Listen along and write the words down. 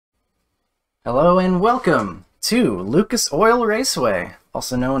Hello and welcome to Lucas Oil Raceway,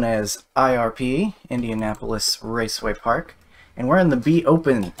 also known as IRP, Indianapolis Raceway Park. And we're in the Be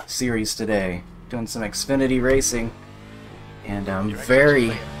Open series today, doing some Xfinity racing. And I'm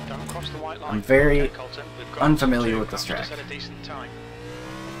very unfamiliar with this track.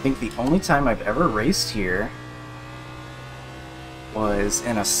 I think the only time I've ever raced here was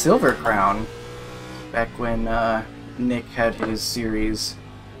in a Silver Crown, back when Nick had his series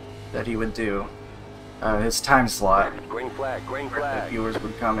that he would do, his time slot. Green flag, green flag. The viewers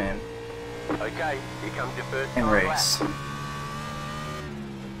would come in Okay, here comes your first and race.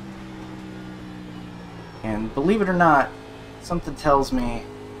 And believe it or not, something tells me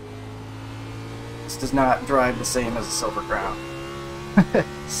this does not drive the same as a Silver Crown.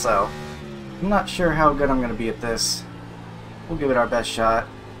 So, I'm not sure how good I'm going to be at this. We'll give it our best shot,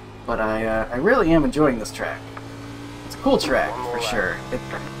 but I really am enjoying this track. It's a cool track, for sure. It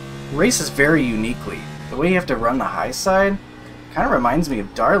races very uniquely. The way you have to run the high side kind of reminds me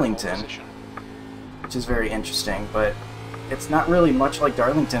of Darlington, which is very interesting, but it's not really much like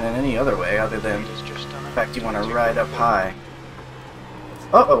Darlington in any other way other than the fact you want to ride up high.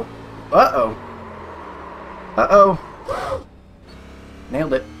 Uh-oh. Uh-oh. Uh-oh.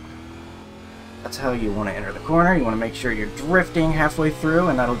 Nailed it. That's how you want to enter the corner. You want to make sure you're drifting halfway through,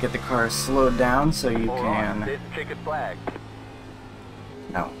 and that'll get the car slowed down so you can...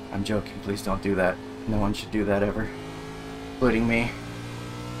 No, I'm joking. Please don't do that. No one should do that ever, including me.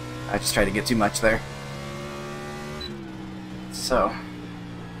 I just tried to get too much there. So,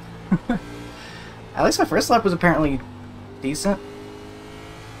 at least my first lap was apparently decent.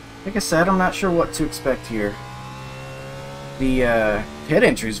 Like I said, I'm not sure what to expect here. The pit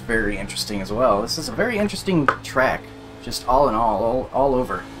entry is very interesting as well. This is a very interesting track, just all in all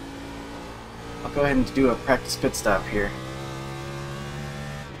over. I'll go ahead and do a practice pit stop here.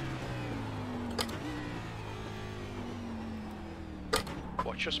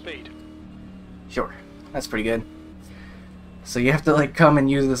 Watch your speed. Sure, that's pretty good. So you have to like come and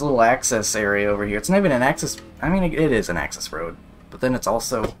use this little access area over here. It's not even an access. I mean, it is an access road, but then it's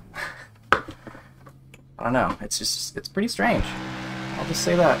also I don't know. It's pretty strange. I'll just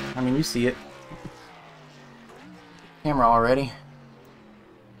say that. I mean, you see it. Camera already.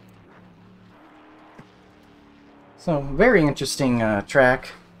 So very interesting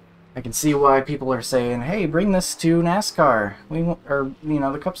track. I can see why people are saying, "Hey, bring this to NASCAR. We want, or you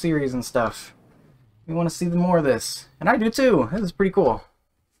know, the Cup Series and stuff. We want to see more of this." And I do too. This is pretty cool.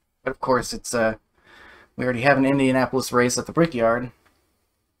 But of course, it's we already have an Indianapolis race at the Brickyard,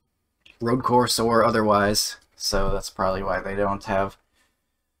 road course or otherwise. So that's probably why they don't have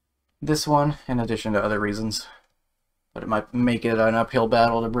this one, in addition to other reasons. But it might make it an uphill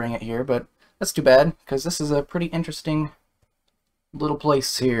battle to bring it here. But that's too bad, because this is a pretty interesting little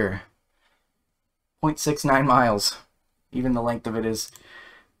place here. 0.69 miles. Even the length of it is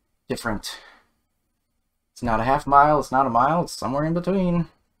different. It's not a half mile, it's not a mile, it's somewhere in between.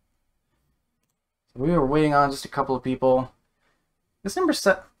 So we were waiting on just a couple of people. This number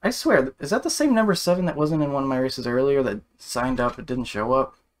 7, I swear, is that the same number 7 that wasn't in one of my races earlier that signed up but didn't show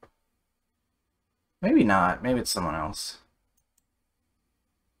up? Maybe not, maybe it's someone else.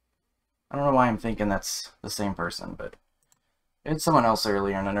 I don't know why I'm thinking that's the same person, but it's someone else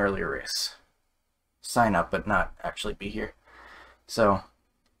earlier in an earlier race. Sign up, but not actually be here. So,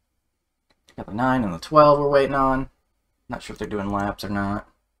 got the 9 and the 12 we're waiting on. Not sure if they're doing laps or not.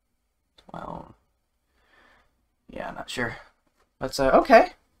 12. Yeah, not sure. But, okay.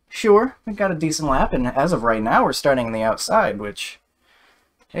 Sure, we got a decent lap, and as of right now, we're starting on the outside, which,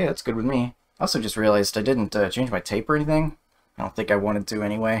 hey, that's good with me. Also just realized I didn't change my tape or anything. I don't think I wanted to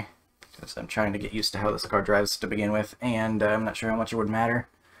anyway, because I'm trying to get used to how this car drives to begin with, and I'm not sure how much it would matter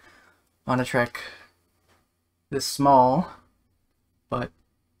on a track this small, but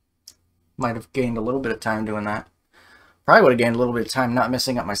might have gained a little bit of time doing that. Probably would have gained a little bit of time not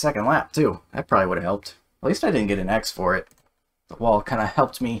missing up my second lap, too. That probably would have helped. At least I didn't get an X for it. The wall kind of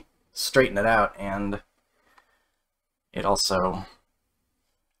helped me straighten it out, and it also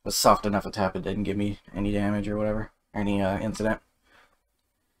was soft enough a tap it didn't give me any damage or whatever, or any incident.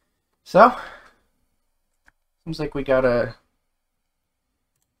 So, seems like we got a...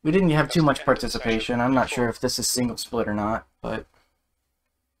 We didn't have too much participation. I'm not sure if this is single split or not, but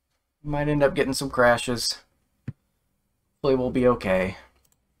might end up getting some crashes. Hopefully we'll be okay.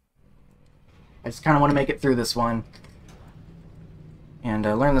 I just kind of want to make it through this one and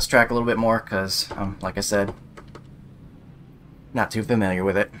learn this track a little bit more because, like I said, not too familiar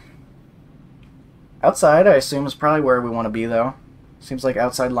with it. Outside, I assume, is probably where we want to be, though. Seems like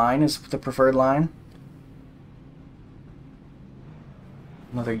outside line is the preferred line.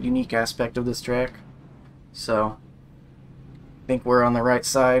 Another unique aspect of this track. So, I think we're on the right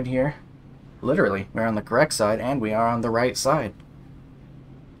side here. Literally, we're on the correct side, and we are on the right side.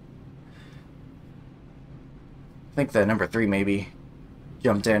 I think that number 3 maybe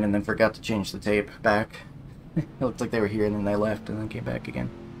jumped in and then forgot to change the tape back. It looked like they were here and then they left and then came back again.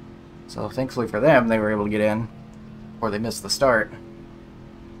 So thankfully for them, they were able to get in, or they missed the start.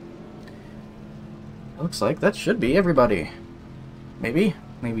 Looks like that should be everybody. Maybe?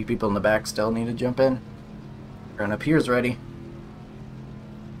 Maybe people in the back still need to jump in. Run up here's ready.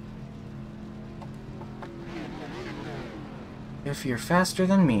 If you're faster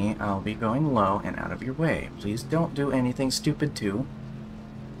than me, I'll be going low and out of your way. Please don't do anything stupid too.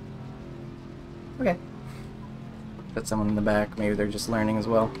 Okay. Got someone in the back. Maybe they're just learning as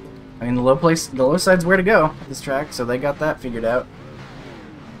well. I mean, the low side's where to go at this track, so they got that figured out.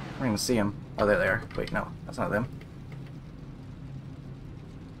 We're gonna see them. Oh, there they are. Wait, no, that's not them.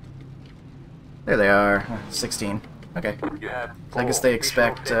 There they are. 16. Okay. I guess they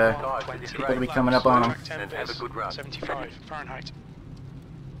expect people to be coming up on them. Have a good run. 75 Fahrenheit.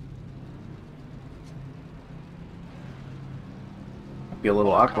 Be a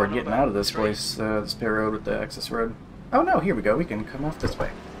little awkward getting out of this place, this pit road with the access road. Oh no, here we go. We can come off this way.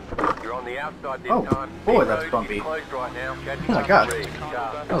 You're on the outside this Oh, time. boy, that's bumpy. Closed right now. Oh my god.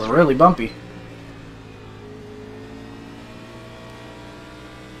 That was really bumpy.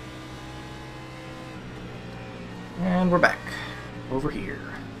 And we're back. Over here.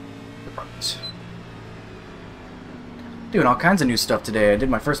 The front. Doing all kinds of new stuff today. I did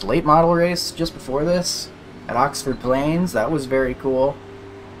my first late model race just before this at Oxford Plains. That was very cool.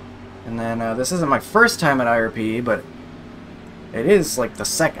 And then this isn't my first time at IRP, but it is like the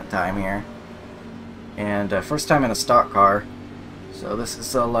second time here. And first time in a stock car. So this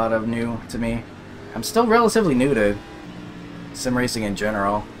is a lot of new to me. I'm still relatively new to sim racing in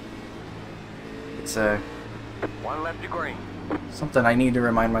general. It's One left to green. something I need to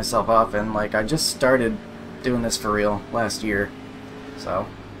remind myself often. Like, I just started doing this for real last year. So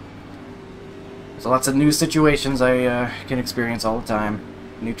there's lots of new situations I can experience all the time.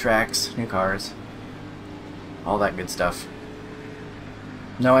 New tracks, new cars, all that good stuff.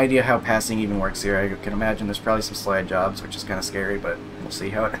 No idea how passing even works here. I can imagine there's probably some slide jobs, which is kind of scary, but we'll see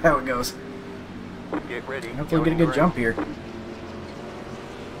how it goes. Get ready. Hopefully get a good jump here.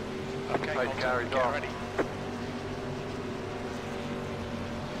 Okay, Right, car is get off. ready.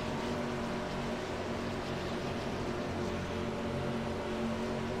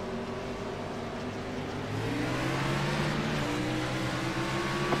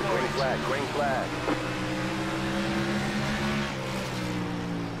 Green flag, green flag.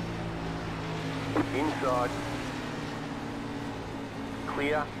 Inside.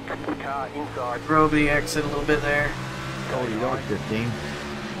 Clear. Car inside. Drove the exit a little bit there. Oh, you got 15.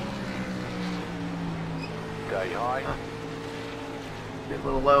 Stay high. Get a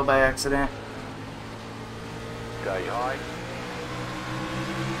little low by accident. Stay high.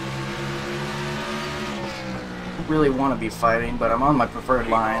 Really want to be fighting, but I'm on my preferred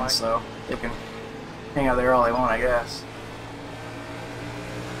line, so they can hang out there all they want, I guess.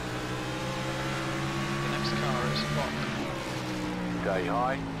 The next car is Fox. Stay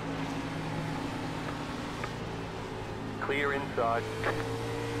high. Clear inside.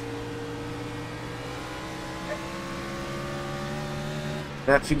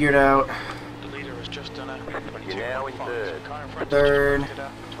 That figured out. The leader has just done a You're now in 22.5. third. Car in front Third. has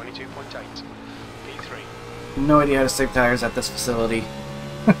just completed a 22.8. P3. No idea how to save tires at this facility.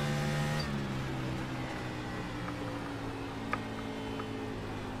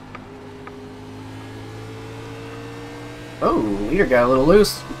 Oh, leader got a little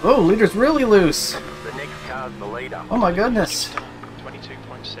loose. Oh, leader's really loose. The next car's the leader. Oh my goodness.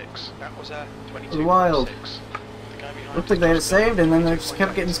 22.6. That was a was wild. 22.6. The guy behind Looked like they had it saved and then they just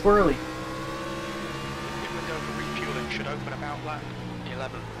kept getting squirrely. The window for refueling should open about lap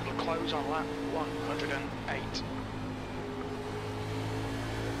 11. It'll close on lap 108.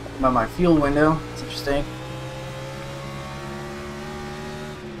 About my fuel window. It's interesting.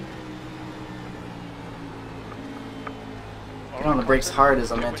 Get on the brakes hard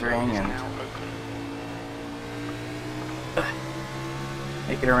as I'm entering and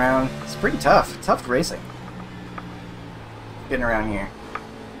make it around. It's pretty tough. Tough racing. Getting around here.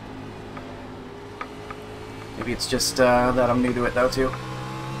 Maybe it's just that I'm new to it though too.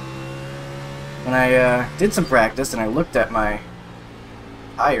 When I did some practice and I looked at my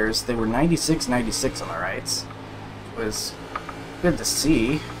tires, they were 96, 96 on the rights. It was good to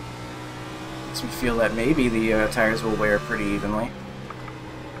see. Makes me feel that maybe the tires will wear pretty evenly.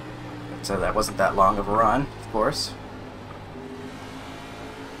 So that wasn't that long of a run, of course.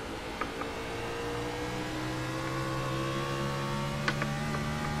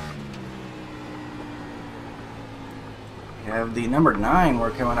 have the number 9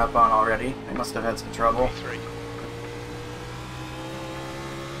 we're coming up on already. They must have had some trouble. P3.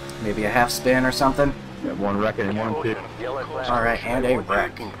 Maybe a half spin or something. Got one wrecking and one pit. Yellow flag. Alright, and a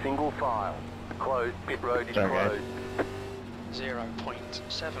wreck. In single file. Closed. Pit road is Sorry, guys. closed.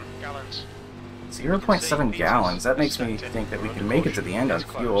 0.7 gallons. 0.7 gallons. That makes me think that we can make it to the end on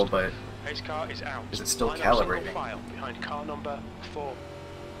fuel, but Pace car is out. is it still Line up single calibrating? file behind car number 4.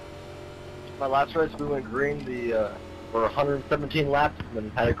 My last race, we went green for 117 laps and then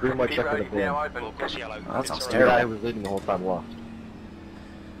had a green light Pit check in road the is bin. now open. Well, cross yellow. Oh, that sounds It's The terrible. guy who was leading the whole time left.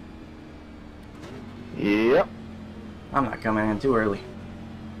 Yep. I'm not coming in too early.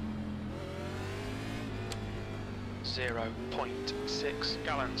 0.6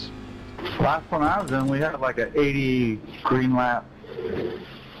 gallons. Last one I was in, we had like a 80 green lap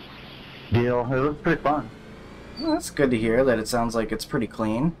deal. It was pretty fun. Well, that's good to hear that it sounds like it's pretty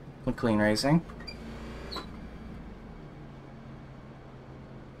clean. Clean racing.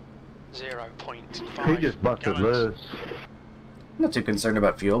 0.5 He just busted gallons. loose. I'm not too concerned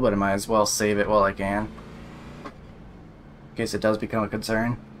about fuel, but I might as well save it while I can. In case it does become a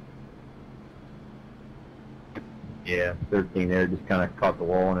concern. Yeah, 13 there, just kind of caught the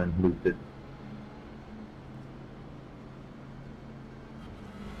wall and then looped it.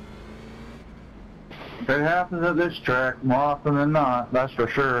 It happens at this track more often than not, that's for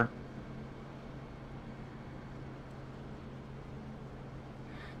sure.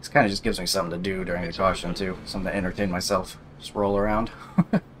 This kind of just gives me something to do during the caution too. Something to entertain myself. Just roll around.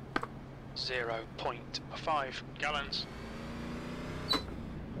 0.5 gallons.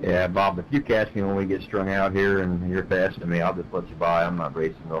 Yeah, Bob, if you catch me when we get strung out here and you're faster than me, I'll just let you by. I'm not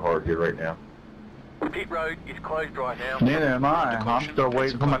racing real hard here right now. Pit road is closed right now. Neither am I. I'm still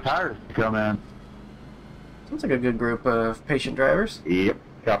waiting for my tires to come in. Sounds like a good group of patient drivers. Yep,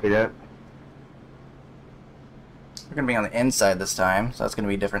 copy that. We're going to be on the inside this time, so that's going to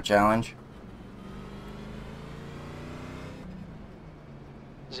be a different challenge.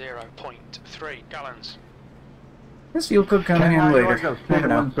 0.3 gallons. This fuel could come in How you later. like those Never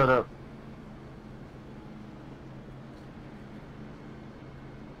know. ones set up?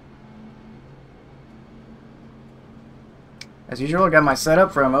 As usual, I got my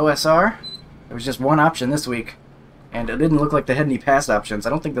setup from OSR. There was just one option this week, and it didn't look like they had any past options. I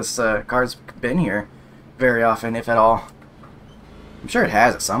don't think this car's been here very often, if at all. I'm sure it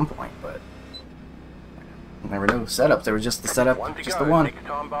has at some point, but there were no setups. There was just the setup, One to just go. the one. Next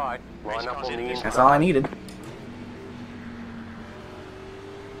time by. Line up on the inside. That's all I needed.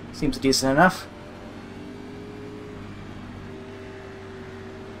 Seems decent enough.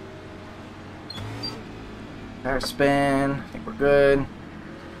 Tire spin. I think we're good.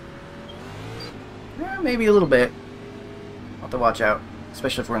 Yeah, maybe a little bit. I'll have to watch out,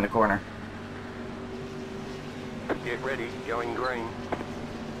 especially if we're in the corner. Get ready. Going green.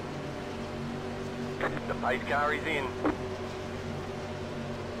 The pace car is in.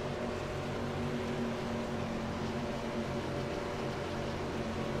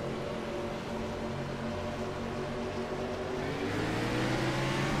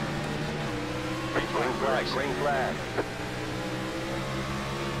 Green flag. Green flag.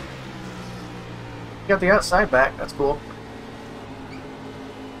 Got the outside back. That's cool.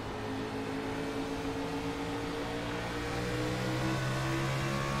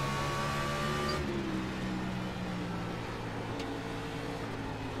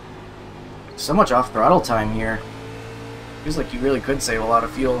 So much off throttle time here. Feels like you really could save a lot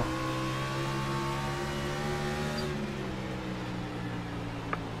of fuel.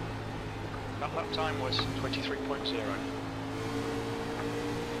 That lap time was 23.0.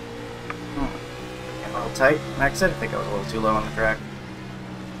 A little tight. Max said I think I was a little too low on the track.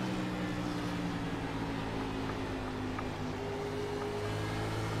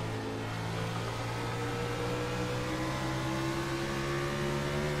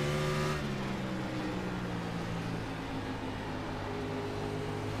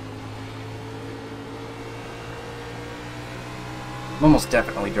 I'm almost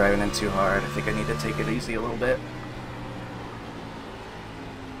definitely driving in too hard. I think I need to take it easy a little bit.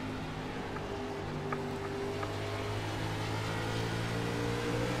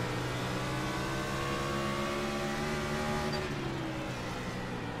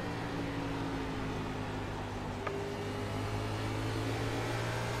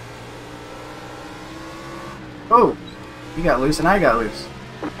 Oh! You got loose and I got loose.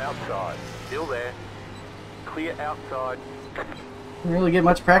 Outside. Still there. Clear outside. Didn't really get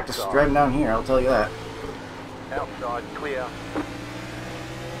much practice driving down here, I'll tell you that. Outside. Clear.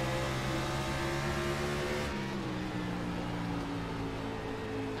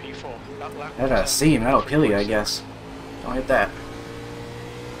 P4. That lap That was seam, that'll kill you, I 23.7. guess. Don't hit that.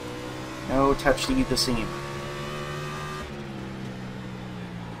 No touch to the seam.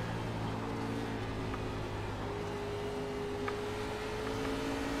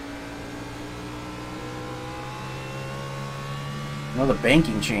 Well, the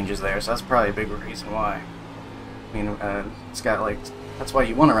banking changes there, so that's probably a big reason why. I mean, it's got like, that's why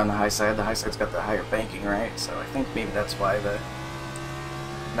you want to run the high side. The high side's got the higher banking, right? So I think maybe that's why the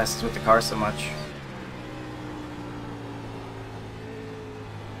messes with the car so much.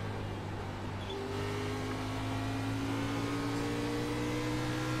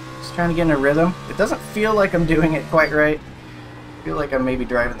 Just trying to get in a rhythm. It doesn't feel like I'm doing it quite right. I feel like I'm maybe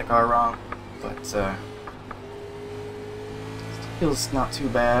driving the car wrong, but feels not too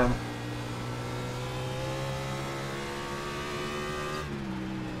bad.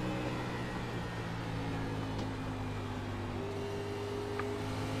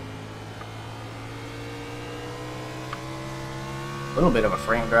 A little bit of a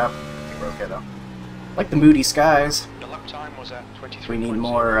frame drop. I think we're okay though. Like the moody skies. The lap time was at 23. We need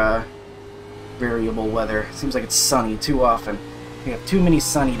more variable weather. It seems like it's sunny too often. We have too many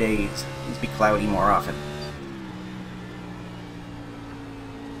sunny days. It needs to be cloudy more often.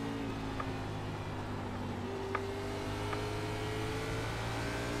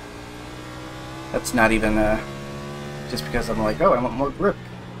 That's not even just because I'm like, oh, I want more grip.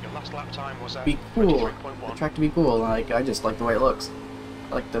 Your last lap time was at Be cool. The 23.1. track to be cool. Like, I just like the way it looks.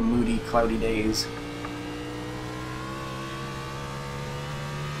 I like the moody, cloudy days.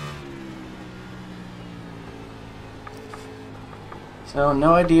 So,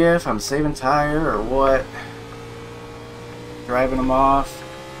 no idea if I'm saving tire or what. Driving them off.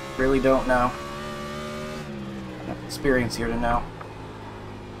 Really don't know. Enough experience here to know.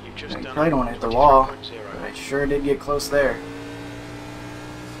 You've just I done probably don't want to hit the wall, 23.0. but I sure did get close there.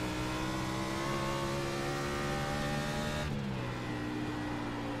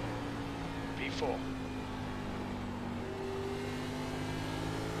 V4.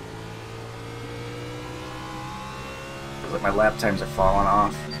 Feels like my lap times are falling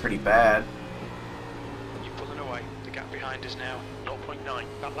off pretty bad. You're pulling away. The gap behind is now 0.9.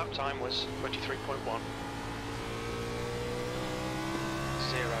 That lap time was 23.1.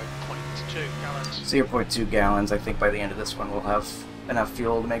 0.2 gallons. 0.2 gallons. I think by the end of this one we'll have enough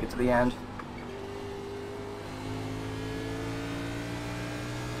fuel to make it to the end.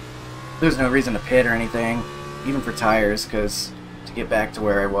 There's no reason to pit or anything, even for tires, because to get back to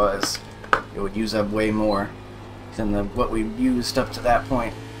where I was, it would use up way more than what we used up to that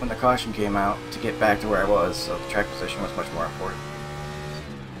point when the caution came out to get back to where I was, so the track position was much more important.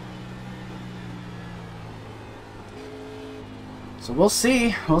 So we'll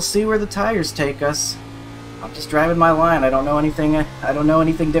see where the tires take us. I'm just driving my line. I don't know anything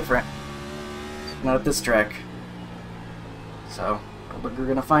different. Not at this track. So we're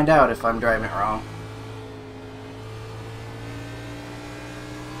gonna find out if I'm driving it wrong.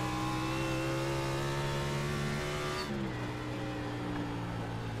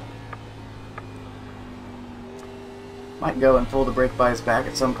 Might go and pull the brake bias back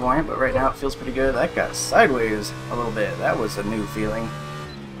at some point, but right now it feels pretty good. That got sideways a little bit. That was a new feeling.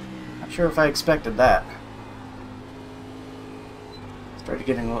 Not sure if I expected that. Started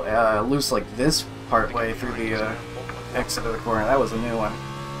getting loose like this part way through the exit of the corner. That was a new one.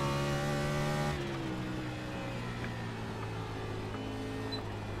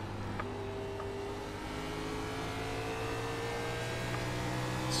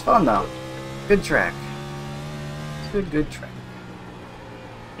 It's fun though. Good track. Good track.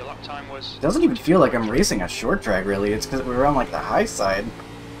 Your lap time was. It doesn't even feel like I'm racing a short track really. It's because we were on like the high side,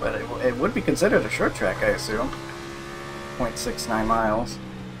 but it would be considered a short track, I assume. 0.69 miles.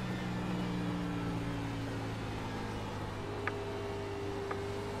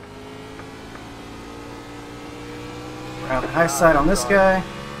 Around the high side on this guy.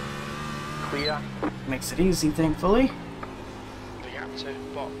 Clear. Makes it easy, thankfully. The gap to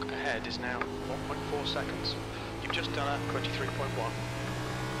Bok ahead is now 1.4 seconds. You've just done a 23.1.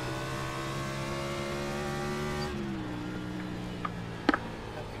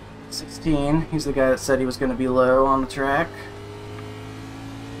 .16. He's the guy that said he was going to be low on the track.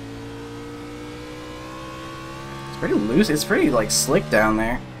 It's pretty loose. It's pretty like slick down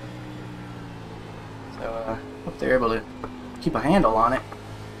there. So hope they're able to keep a handle on it.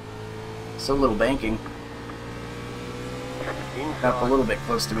 So little banking. Up a little bit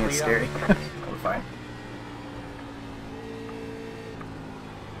close to me. It's scary. We're fine.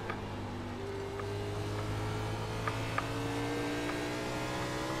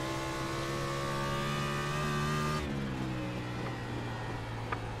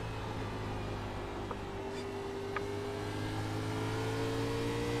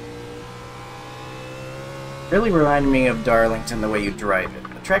 Really reminded me of Darlington the way you drive it.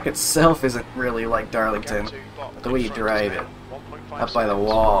 The track itself isn't really like Darlington, but the way you drive it, up by the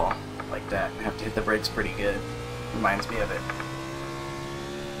wall, like that, you have to hit the brakes pretty good. Reminds me of it.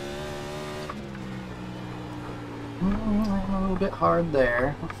 A little bit hard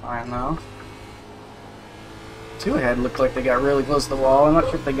there. We're fine though. Two ahead looked like they got really close to the wall. I'm not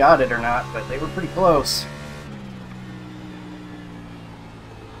sure if they got it or not, but they were pretty close.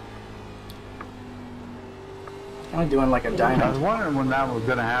 Kind of doing like a I was diamond. wondering when that was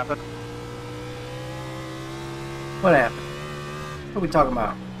going to happen. What happened? What are we talking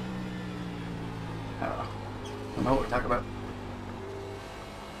about? I don't know what we're talking about.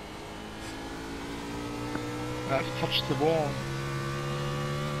 I've touched the wall.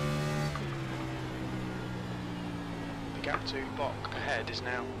 The gap to Bok ahead is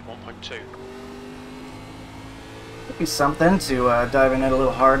now 1.2. Could be something to dive in it a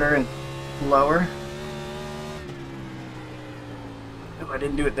little harder and lower. I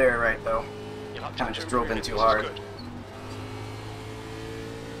didn't do it there right though. Kind of just drove in too hard.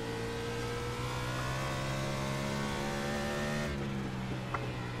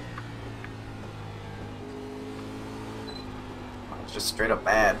 It's just straight up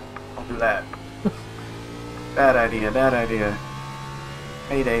bad. Don't do that. Bad idea, bad idea.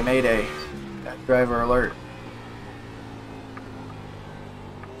 Mayday, mayday. Bad driver alert.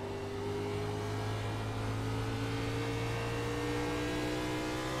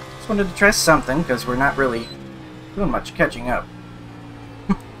 Just wanted to try something, because we're not really doing much catching up.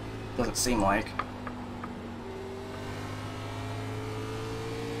 Doesn't seem like.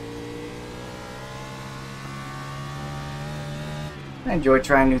 I enjoy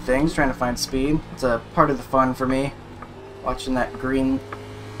trying new things, trying to find speed. It's a part of the fun for me. Watching that green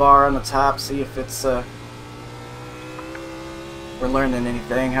bar on the top, see if it's we're learning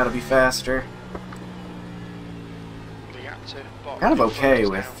anything, how to be faster. Kind of okay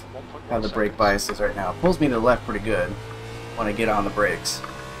with how the brake bias is right now. It pulls me to the left pretty good when I get on the brakes.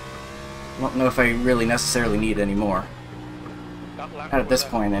 I don't know if I really necessarily need any more. Not at this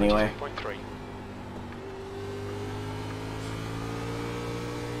point, anyway.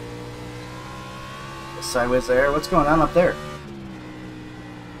 Sideways there. What's going on up there?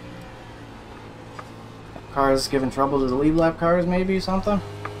 Cars giving trouble to the lead lap cars, maybe something?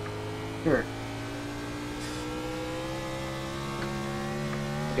 Sure.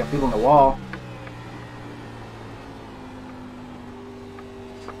 Got people on the wall.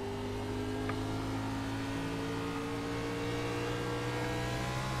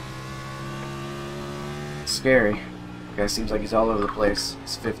 It's scary. The guy seems like he's all over the place.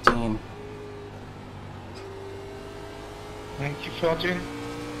 He's 15. Thank you, 14.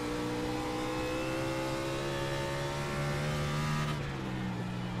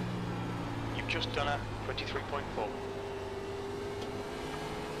 You've just done a 23.4.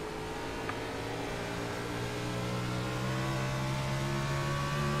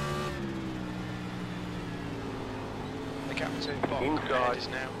 The gap to Bok ahead is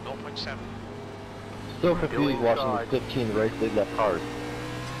now 0.7. Still confused watching the 15 race lead left cars.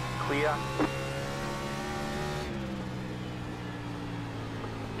 Clear.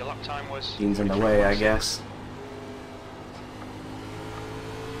 Your lap time was... Dean's in the way, I guess.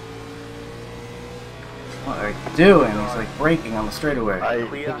 What are you doing? He's like braking on the straightaway. I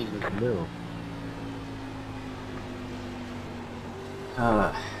think he just knew.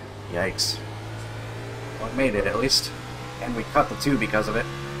 Yikes. Well, we made it at least. And we cut the 2 because of it.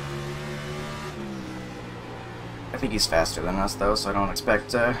 I think he's faster than us though, so I don't expect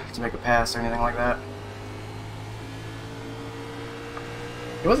to make a pass or anything like that.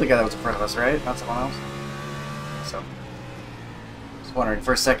 He was the guy that was in front of us, right? Not someone else? So, I was wondering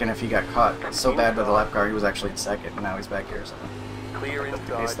for a second if he got caught so bad by the lap car, he was actually in second, and now he's back here, so... Clear That's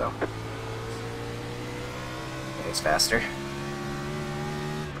the inside. case, though. Yeah, he's faster.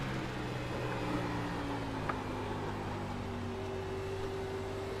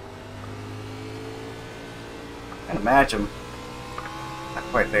 Trying to match him. Not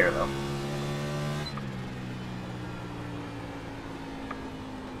quite there, though.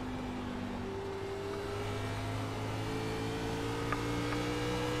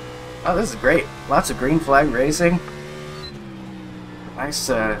 Oh, this is great. Lots of green flag racing. Nice,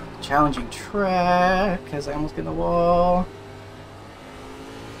 challenging track as I almost get in the wall.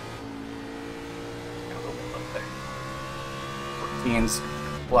 Got a little bit up there. Ian's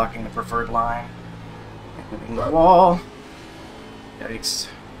blocking the preferred line. Hitting the wall. Yikes.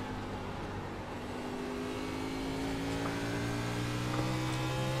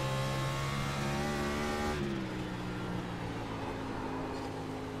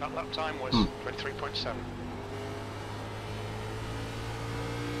 That lap time was 23.7.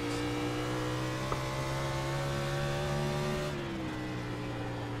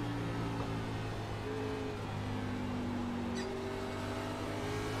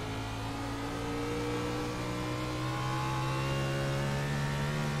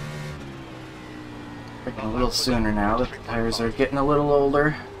 Breaking a little sooner now that the tires are getting a little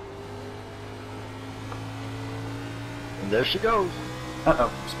older. And there she goes.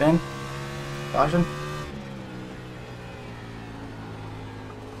 Uh-oh, spin. Caution.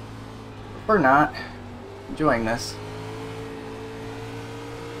 Or not. Enjoying this.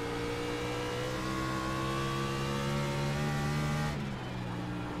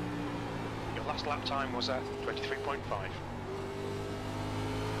 Your last lap time was at 23.5.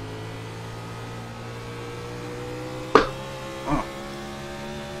 Oh.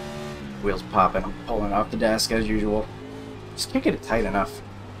 Wheels popping. I'm pulling off the desk as usual. Just can't get it tight enough.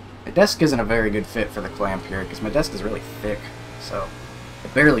 My desk isn't a very good fit for the clamp here because my desk is really thick, so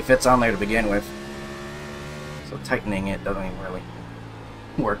it barely fits on there to begin with. So tightening it doesn't even really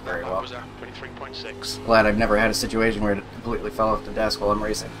work very well. Was at 23.6. Glad I've never had a situation where it completely fell off the desk while I'm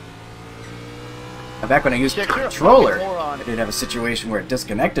racing. Now, back when I used the controller, I did have a situation where it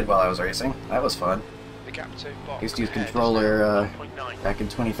disconnected while I was racing. That was fun. The gap to box I used to use ahead is controller now 1.9. back in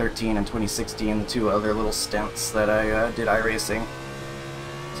 2013 and 2016, the two other little stints that I did iRacing.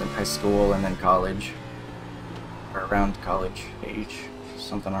 It was in high school and then college, or around college age,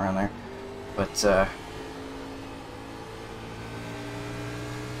 something around there. But and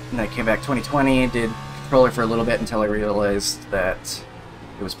then I came back 2020, did controller for a little bit until I realized that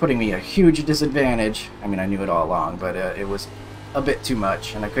it was putting me at a huge disadvantage. I mean, I knew it all along, but it was a bit too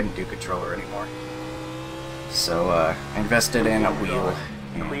much, and I couldn't do controller anymore. So I invested in a wheel,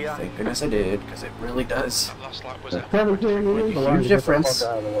 and thank goodness I did, because it really does. That last lap was at Make a huge difference.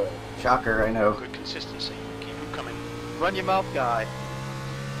 Shocker, I know. good consistency. Keep them coming. Run your mouth, guy.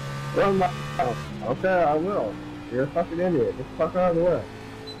 Run my mouth. Okay, I will. You're a fucking idiot. Just fuck out of the way.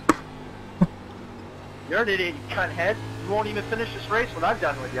 You're an idiot, you cunt head. You won't even finish this race when I'm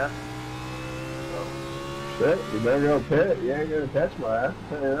done with you. Shit, you better go pit. You ain't gonna catch my ass.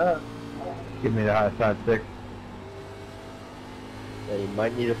 I'll tell you that. Give me the high side 6. Yeah, you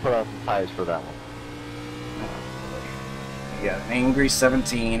might need to put on some tires for that one. Yeah, an angry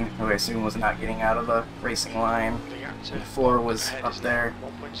 17, who I assume was not getting out of the racing line The gap to before box was ahead up is there,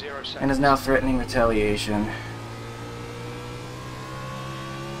 now 1.0 seconds. and is now threatening retaliation.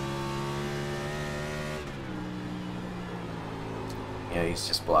 Yeah, he's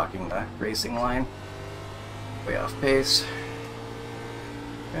just blocking the racing line. Way off pace.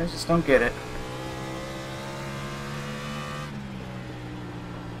 You guys just don't get it.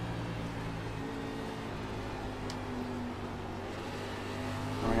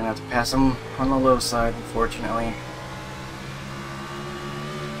 We're gonna have to pass him on the low side, unfortunately.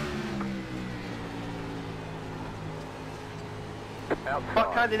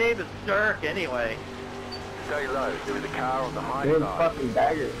 What kind of name is Dirk, anyway? Stay low. There was a car on the high Good side. fucking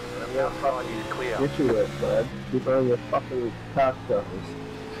dagger. The outside is clear. Get you with, bud. Keep on your fucking cocksuckers.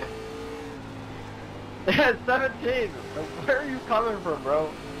 Yeah, 17. Where are you coming from, bro?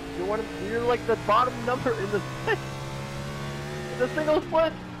 You're like the bottom number in the single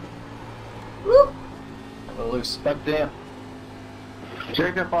split. Woo! A little loose. Step down.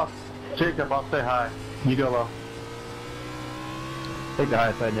 Jacob, I'll say hi. You go low. Take the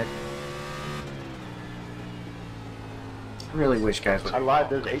high side, Nick. I really wish guys would. I lied,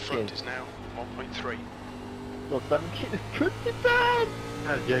 there's In 18. front is now 1.3. So 17 is pretty bad.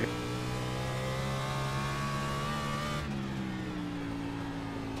 Jacob.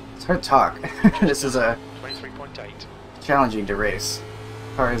 It's hard to talk. This is a 23.8. challenging to race.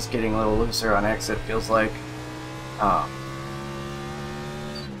 Car is getting a little looser on exit, feels like.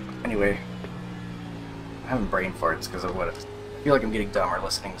 Anyway, I'm having brain farts because of what I feel like I'm getting dumber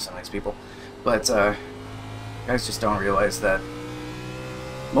listening to some of these people. But guys just don't realize that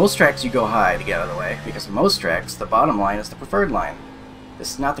most tracks you go high to get out of the way, because most tracks the bottom line is the preferred line.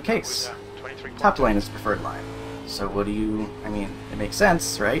 This is not the case. Was at 23.8. Top line is the preferred line. So what do you, I mean, it makes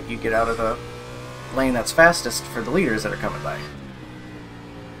sense, right? You get out of the lane that's fastest for the leaders that are coming by.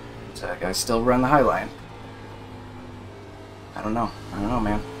 So guys still run the high line. I don't know,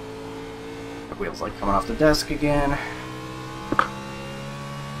 man. The wheel's like coming off the desk again.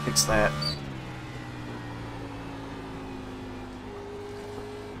 Fix that.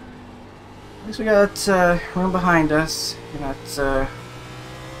 At least we got room behind us. You're not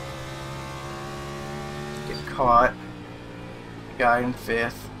get caught. Guy in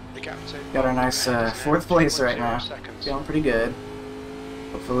 5th. The gap to Got our box nice ahead is now 4th place right 2.0 now. seconds. Feeling pretty good.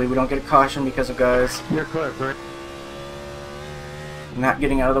 Hopefully we don't get a caution because of guys You're clear, Rick. not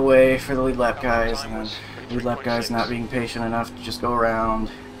getting out of the way for the lead lap That guys, time and then was lead lap guys 23.6. not being patient enough to just go around.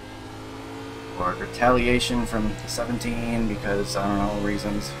 Or retaliation from 17 because, I don't know,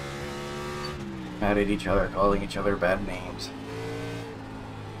 reasons. Mad at each other, calling each other bad names.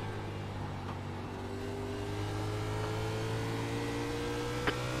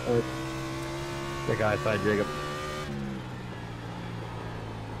 Big eyesight, Jacob.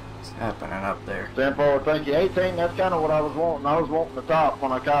 What's happening up there? Stand forward, thank you. 18, that's kind of what I was wanting. I was wanting the top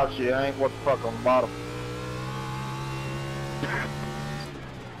when I caught you. I ain't what the fuck on the bottom.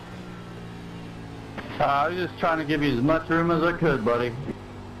 I was just trying to give you as much room as I could, buddy.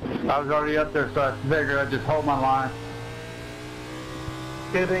 I was already up there, so I figured I'd just hold my line.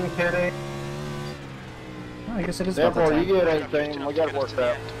 Kidding. Oh, I guess it is about the Therefore, you time. get 18. We got it worked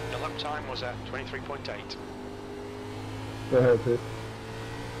out. The lap time was at 23.8. Go ahead, Pete.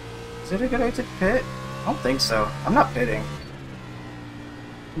 Is it a good idea to pit? I don't think so. I'm not pitting.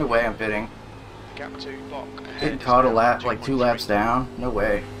 No way I'm pitting. Gap to block ahead. Getting is caught a now lap, like 2 laps 2.3. down? No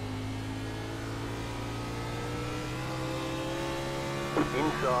way.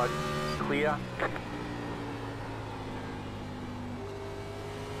 Inside. Clear.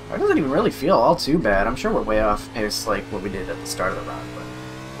 It doesn't even really feel all too bad. I'm sure we're way off pace like what we did at the start of the run, but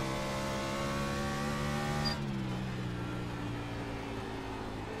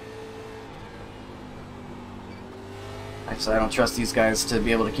actually I don't trust these guys to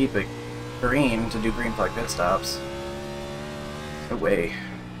be able to keep it green, to do green flag pit stops. No way.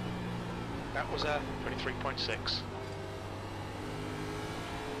 That was at 23.6.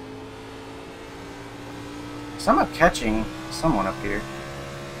 So I'm not catching someone up here.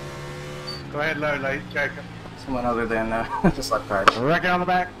 Go ahead, load, late, Jacob. Someone other than just left car. Wreck on the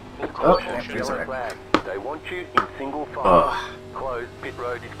back. Full Oh, caution yeah, should he's open. alright. Flag. They want you in single file. Ugh. Closed. Pit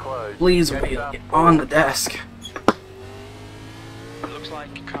road is closed. Please Gates wait, are get on the desk. It looks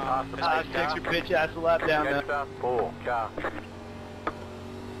like car Pass the has been Takes down. your pitch, that's the lap down Gates there. are 4. Car.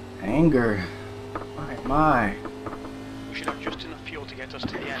 Anger. My. We should have just enough fuel to get us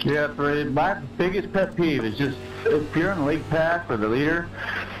to the end. Yeah, but my biggest pet peeve is just if you're in the league pack or the leader,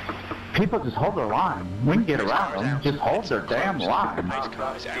 people just hold their line. We can get around them. Just hold their damn line. Pace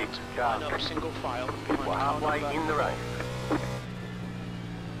car is out. Line up single file behind We're car halfway number in the race.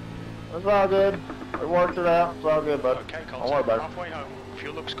 It's all good. We worked it out. It's all good, bud. Okay, Don't worry Colton, about it. halfway home.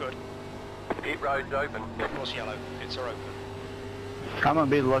 Fuel looks good. Pit road's open. It was yellow. Pits are open. I'm gonna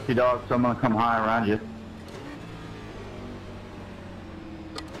be the lucky dog, so I'm gonna come high around you.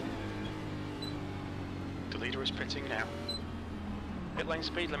 The leader is pitting now. Pit lane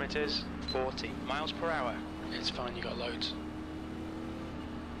speed limit is 40 miles per hour. It's fine, you got loads.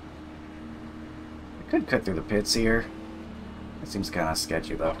 I could cut through the pits here. It seems kind of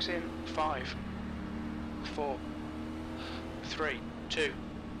sketchy though. Box in 5, 4, 3, 2,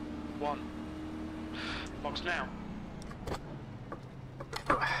 1. Box now.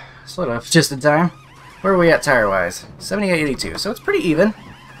 Slowed up just in time. Where are we at tire-wise? 78.82, so it's pretty even.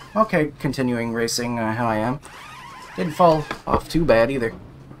 Okay, continuing racing how I am. Didn't fall off too bad either.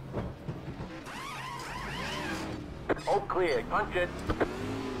 All clear. Punch it.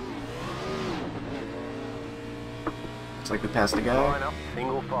 Looks like we passed a Line guy. up.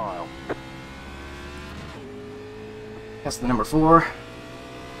 Single file. Passed the number 4.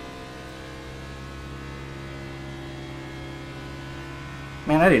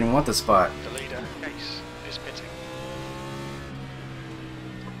 Man, I didn't even want the spot. The leader, Ace, is pitting.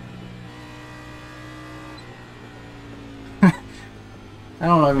 I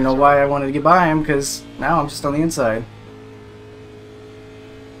don't even know why I wanted to get by him, because now I'm just on the inside.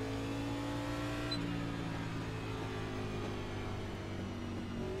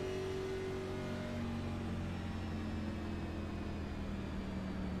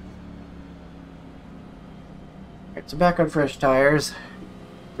 Alright, so back on fresh tires.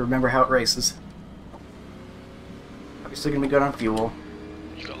 Remember how it races. Obviously gonna be good on fuel.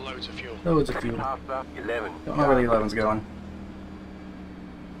 You got loads of fuel. Loads of fuel. Half 11. Don't know where the 11's going.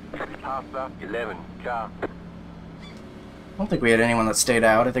 Half 11. Car. I don't think we had anyone that stayed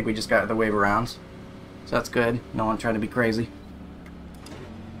out. I think we just got the wave arounds. So that's good. No one trying to be crazy.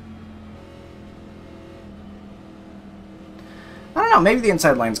 I don't know, maybe the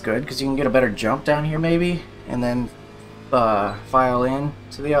inside line's good, because you can get a better jump down here maybe, and then file in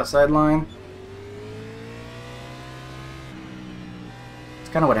to the outside line. It's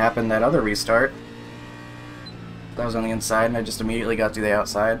kind of what happened that other restart. That was on the inside, and I just immediately got to the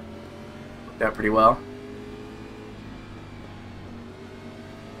outside. Worked out pretty well.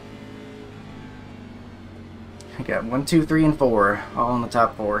 I got 1, 2, 3, and 4, all in the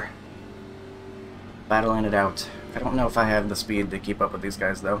top 4. Battling it out. I don't know if I have the speed to keep up with these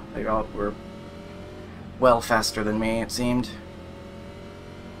guys, though. They all were well faster than me, it seemed.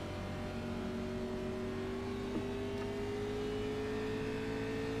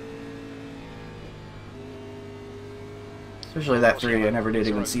 Especially that 3, I never did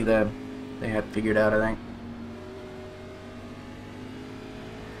even see them. They had figured out, I think.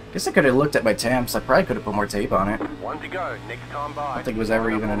 Guess I could have looked at my temps. I probably could have put more tape on it. One to go. Next time by. I don't think it was ever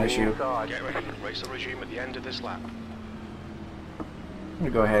even an issue. Get ready. Race will resume at the end of this lap. I'm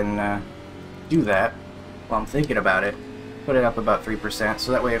gonna go ahead and do that while I'm thinking about it. Put it up about 3%,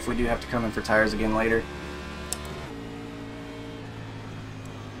 so that way if we do have to come in for tires again later,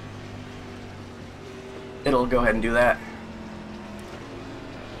 it'll go ahead and do that.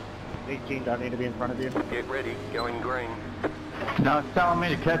 18 don't need to be in front of you. Get ready. Going green. Now it's telling me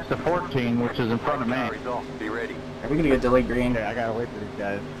to catch the 14, which is in front of me. Car is off. Be ready. Are we gonna get delayed green? Okay, I gotta wait for these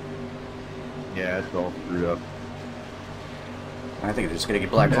guys. Yeah, it's all screwed up. I think they're just gonna get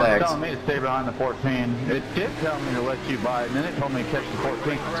black It's flags. telling me to stay behind the 14. It did tell me to let you by, and then it told me to catch the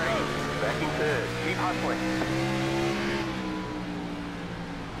 14. Back in third. Keep hustling.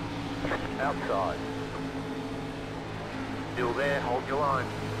 Outside. Still there. Hold your line.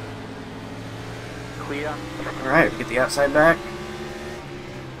 Clear. Alright, get the outside back.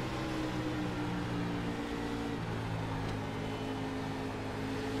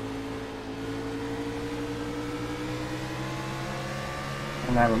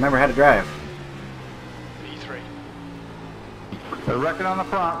 And I remember how to drive. P3. They're wrecking on the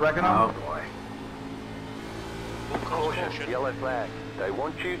front, wrecking on. Oh boy. Caution. Yellow flag. They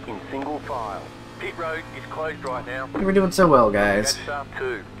want you in single file. Pit road is closed right now. We're doing so well, guys. Catch up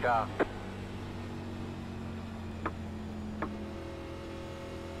 2. Car.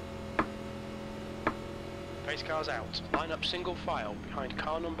 Pace cars out. Line up single file behind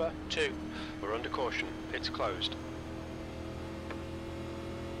car number 2. We're under caution. It's closed.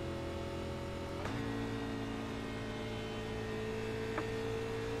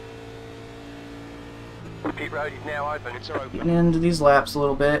 Pit road is now open. Pits are open. Getting into these laps a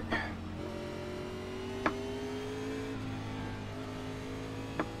little bit.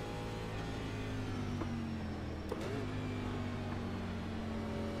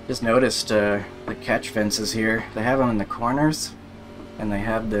 Just noticed the catch fences here. They have them in the corners, and they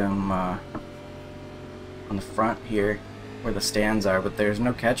have them on the front here where the stands are, but there's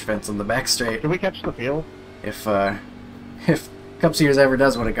no catch fence on the back straight. Did we catch the field? If Cup Series ever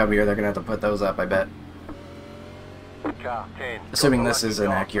does want to come here, they're gonna have to put those up, I bet. Car 10. Assuming this is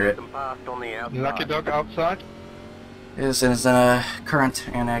inaccurate. Lucky dog outside. This is a current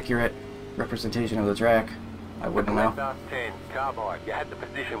and accurate representation of the track. I wouldn't know. Left 10. Car bike. You had the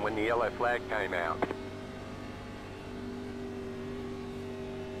position when the yellow flag came out.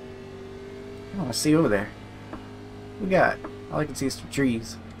 Oh, I see over there. What we got? All I can see is some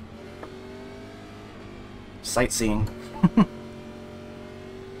trees. Sightseeing.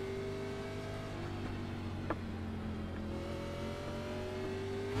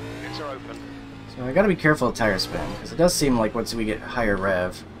 Pits are open. So I gotta be careful of tire spin, because it does seem like once we get higher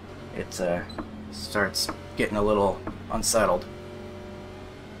rev, it starts getting a little unsettled.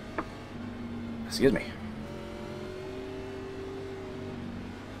 Excuse me.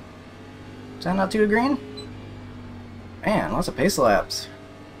 Is that not too green? Man, lots of pace laps.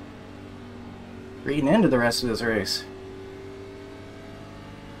 Reading into the rest of this race.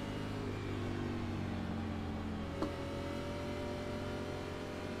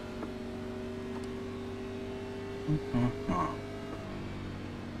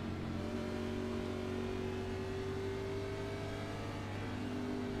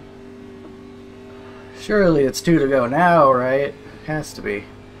 Surely it's 2 to go now, right? Has to be.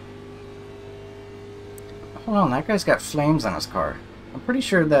 Hold on, that guy's got flames on his car. I'm pretty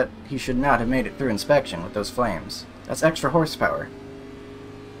sure that he should not have made it through inspection with those flames. That's extra horsepower.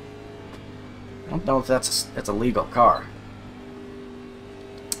 I don't know if that's a legal car.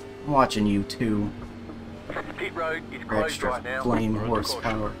 I'm watching you too. Pit road is closed Extra right now. flame We're under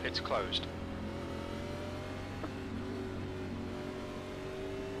horsepower. caution. It's closed.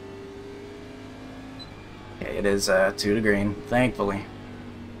 Okay, it is 2 to green, thankfully.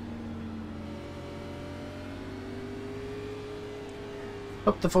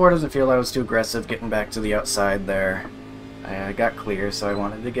 Hope the 4 doesn't feel I was too aggressive getting back to the outside there. I got clear, so I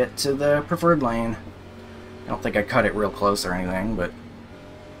wanted to get to the preferred lane. I don't think I cut it real close or anything, but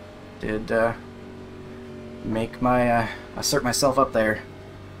did make my assert myself up there.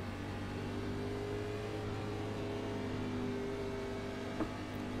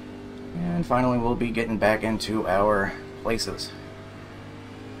 And finally we'll be getting back into our places.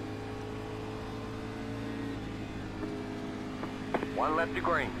 One lap to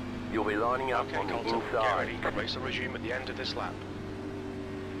green. You'll be lining up Okay, on the Colton, get inside. ready. Race will resume at the end of this lap.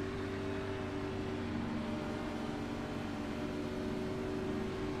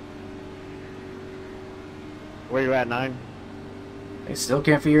 Where you at, 9? They still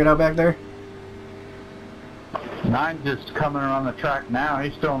can't figure it out back there? Nine's just coming around the track now.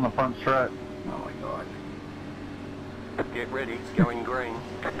 He's still in the front stretch. Oh my god. Get ready, going green.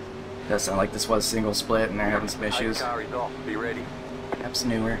 Does sound like this was single split and they're having some issues. Car is off, be ready. Perhaps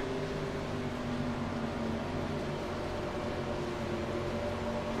newer.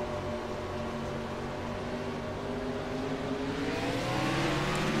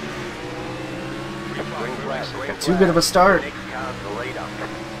 Green flag, green Got too flag. good of a start. Next car's the leader.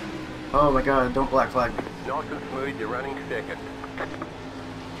 Oh my god, don't black flag. Nice and smooth, you're running second.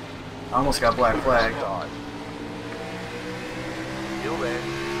 Almost got black flag. Side. Still there.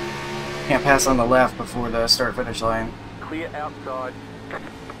 Can't pass on the left before the start finish line. Clear outside.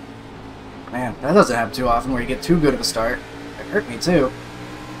 Man, that doesn't happen too often where you get too good of a start. It hurt me too.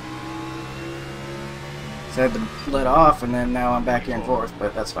 So I had to let off and then now I'm back here in fourth,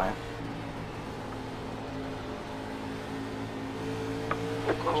 but that's fine.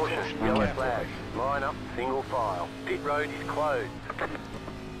 Caution, yellow flag. Line up, single file. Pit road is closed.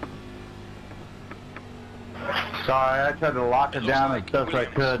 Sorry, I tried to lock it down as best I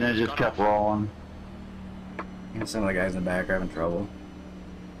could, and it just kept rolling. And some of the guys in the back are having trouble.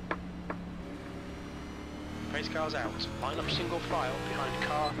 Race car's out. Line up single file behind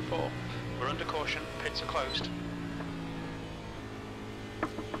car 4. We're under caution. Pits are closed.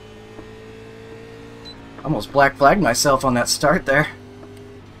 Almost black flagged myself on that start there.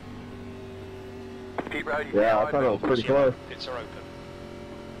 Pit road is Yeah, now I thought it was open. pretty close. Pits are open.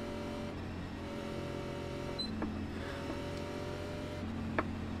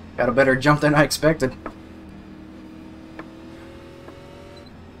 Got a better jump than I expected.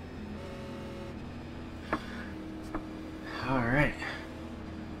 Alright.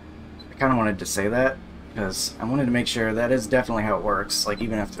 I kind of wanted to say that because I wanted to make sure that is definitely how it works. Like,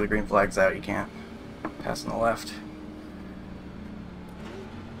 even after the green flag's out, you can't pass on the left.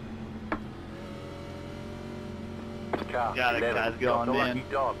 Car Got it, 11. guys, going Got the in. lucky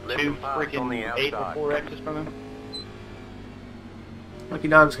dog. Left Two and parked on the freaking outside. 8-4X's from him. Lucky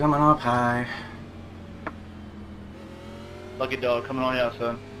dog's coming up high. Lucky dog coming on the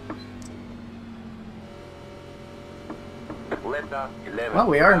outside. Letter 11. Well,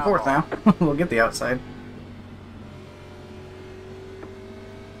 we are in Car fourth off. now. We'll get the outside.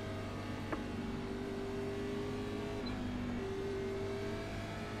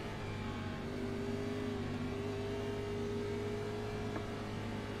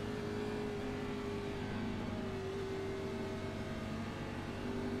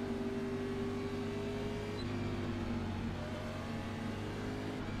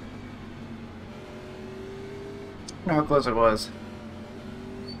 I don't know how close it was.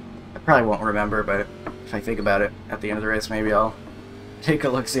 I probably won't remember, but if I think about it at the end of the race, maybe I'll take a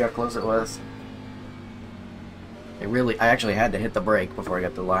look, see how close it was. I actually had to hit the brake before I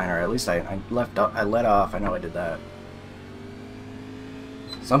got the line, or at least I let off. I know I did that.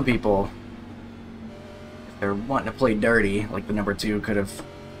 Some people, if they're wanting to play dirty, like the number 2, could have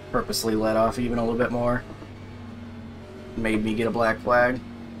purposely let off even a little bit more. Made me get a black flag.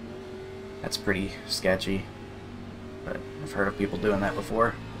 That's pretty sketchy. But I've heard of people doing that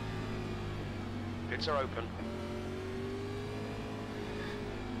before. Pits are open.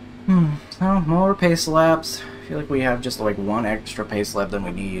 So, more pace laps. I feel like we have just like one extra pace lap than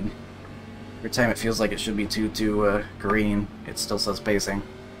we need. Every time it feels like it should be 2 to green, it still says pacing.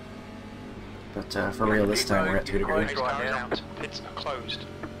 But for real this time we're at 2 to green. Race car's out. Pits are closed.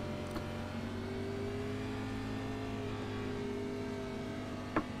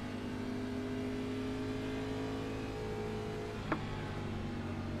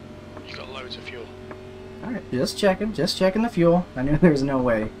 You got loads of fuel. Alright, just checking the fuel. I knew there was no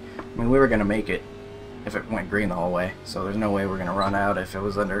way. I mean, we were going to make it if it went green the whole way, so there's no way we're going to run out if it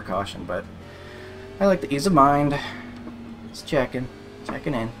was under caution, but I like the ease of mind. Just checking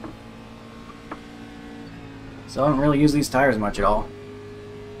in. So I don't really use these tires much at all.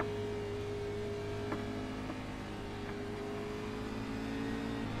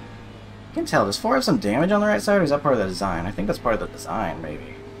 I can tell, does 4 have some damage on the right side, or is that part of the design? I think that's part of the design,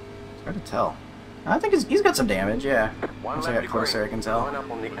 maybe. It's hard to tell. I think he's got some damage, yeah. Once I got closer, I can tell. Line up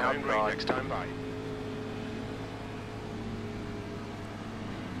on the We're going green outside. next time by.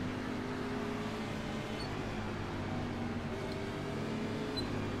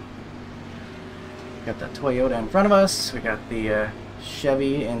 Got that Toyota in front of us. We got the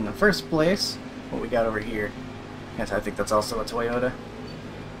Chevy in the first place. What we got over here? Yes, I think that's also a Toyota.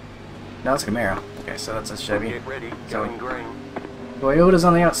 No, it's a Camaro. Okay, so that's a Chevy. Get ready, So- going green. Toyota's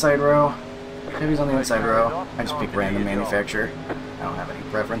on the outside row. Chevy's on the inside row. I just pick random manufacturer. I don't have any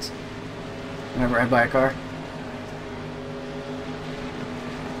preference. Whenever I buy a car.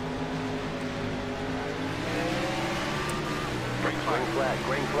 Green flag,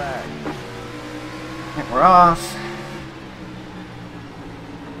 green flag. And we're off.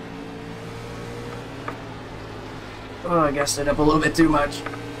 Oh, I guessed it up a little bit too much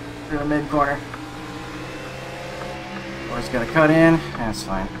through the mid corner. Boy's gonna cut in. That's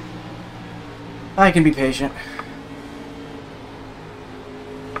fine. I can be patient.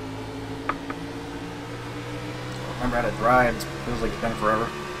 Remember how to drive. It feels like it's been forever.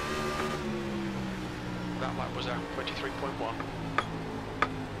 That lap was a 23.1.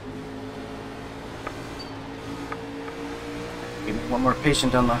 Be one more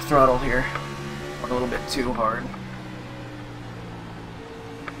patient on the throttle here. A little bit too hard.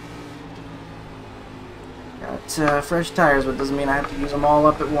 Got fresh tires, but doesn't mean I have to use them all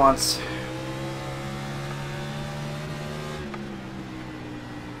up at once.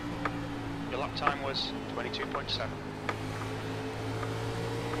 Your lap time was 22.7.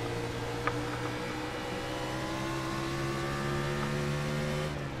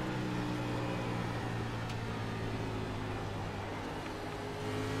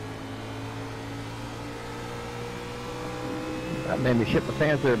 That made me shit my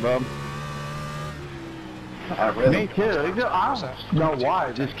pants there, bub. Me too. I don't know why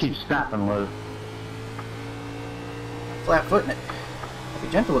it just keeps snapping loose. Flat footing it. Be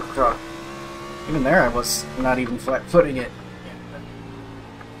gentle with the throttle. Even there, I was not even flat footing it.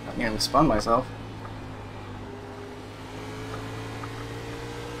 I nearly spun myself.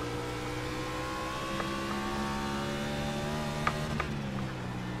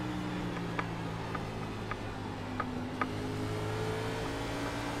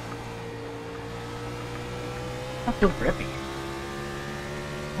 I feel grippy.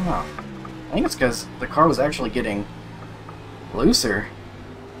 Oh. I think it's because the car was actually getting looser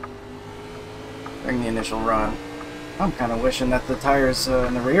during the initial run. I'm kind of wishing that the tires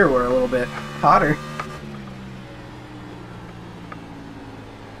in the rear were a little bit hotter.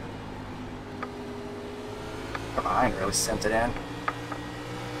 The behind really sent it in.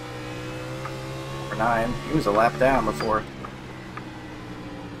 Number 9, he was a lap down before.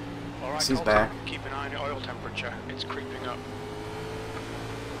 Alright, He's back. Keep an eye on your oil temperature. It's creeping up.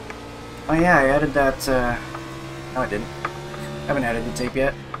 Oh yeah, I added that, no I didn't. Haven't added the tape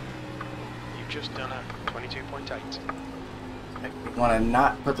yet. You've just done a 22.8. I want to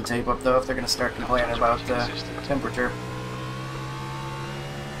not put the tape up though if they're going to start complaining about temperature.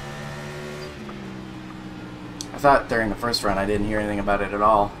 I thought during the first run I didn't hear anything about it at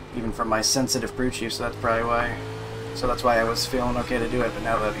all, even from my sensitive crew chief, so that's probably why. So that's why I was feeling okay to do it, but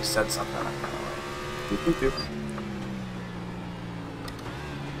now that he said something, I'm kind of like, doop, doop, doop.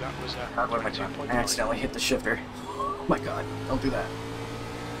 That was God, what have I done? I accidentally hit the shifter. Oh my god, don't do that.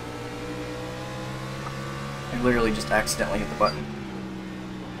 I literally just accidentally hit the button.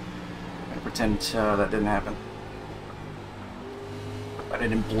 I pretend that didn't happen. I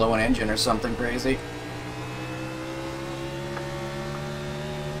didn't blow an engine or something crazy.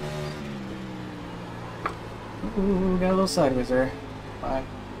 Ooh, got a little sideways there. Fine.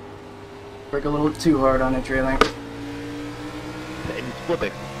 Brake a little too hard on entry, I think. It's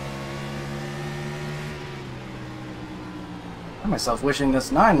flipping. I myself wishing this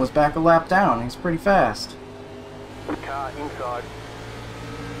 9 was back a lap down. He's pretty fast. Car inside.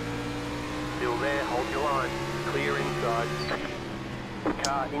 Still there, hold your line. Clear inside.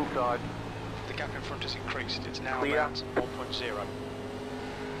 Car inside. The gap in front has increased. It's now Clear. about 1.0.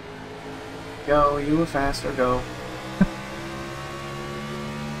 Go, you were faster, go.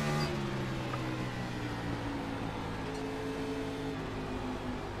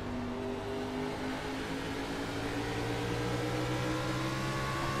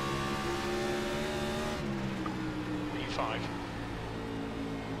 P5.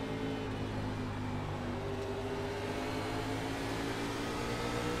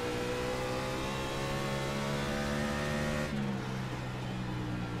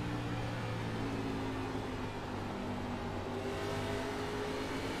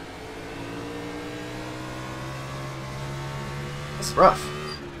 It's rough.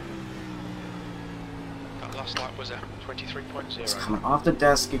 That last lap was a 23.0. It's coming off the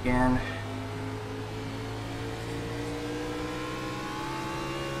desk again.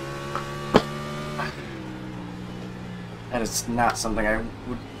 That is not something I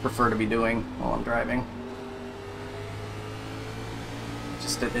would prefer to be doing while I'm driving.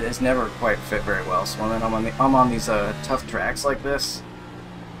 Just it has never quite fit very well. So when I'm on these tough tracks like this,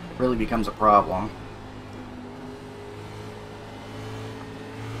 it really becomes a problem.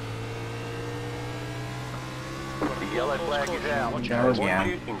 The yellow flag is out. Watch There out. we Want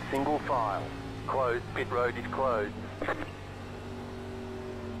go. you in single file. Closed. Pit road is closed.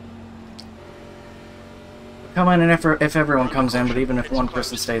 come in and if everyone comes in, but even if one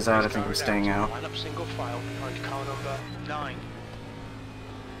person stays out, I think we're staying out. Line up single file behind car number 9.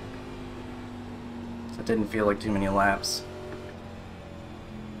 It didn't feel like too many laps.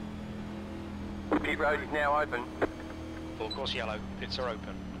 Pit road is now open. Full course yellow, pits are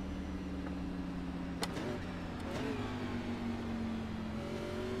open.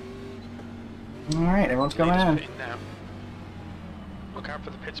 Alright, everyone's coming Leaders in. pitting now. Look out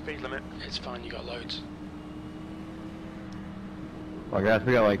for the pit speed limit. It's fine, you got loads. Well, guys,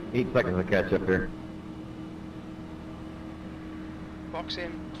 we got like 8 seconds to catch up here. Box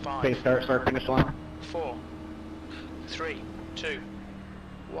in, 5. Okay, start, finish line. 4, 3, 2,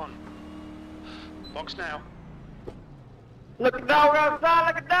 1. Box now. Look at dog outside,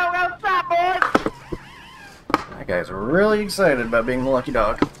 look at dog outside, boys! That guy's really excited about being the lucky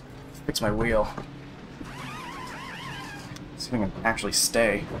dog. Fix my wheel. See if we can actually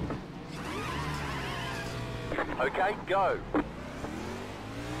stay. Okay, go.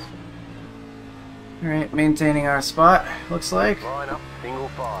 Alright, maintaining our spot, looks like. Line up, single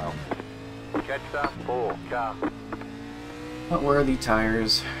file. Catch that 4, car. What were the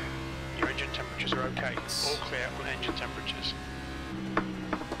tires? Your engine temperatures are okay. All clear on engine temperatures.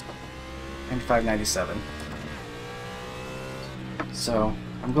 95.97. So,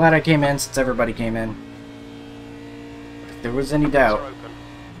 I'm glad I came in since everybody came in. If there was any Pits doubt, are open.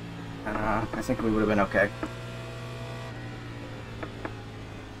 I think we would have been okay.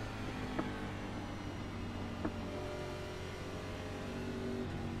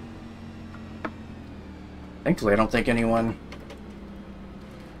 Thankfully, I don't think anyone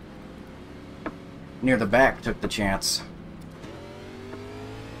near the back took the chance.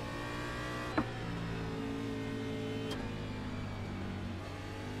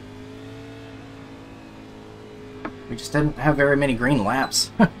 We just didn't have very many green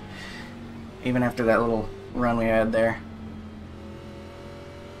laps. Even after that little run we had there.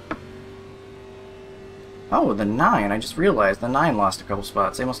 Oh, the 9. I just realized the 9 lost a couple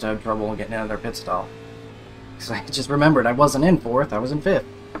spots. They must have had trouble getting out of their pit stall. Because I just remembered I wasn't in 4th, I was in 5th.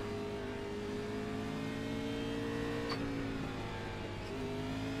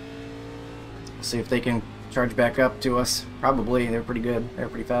 See if they can charge back up to us. Probably. They're pretty good. They're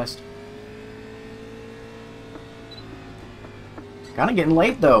pretty fast. Kind of getting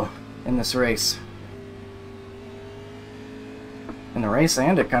late, though, in this race. In the race,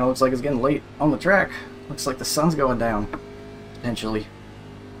 and it kind of looks like it's getting late on the track. Looks like the sun's going down, potentially.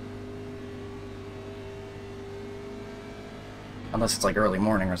 Unless it's like early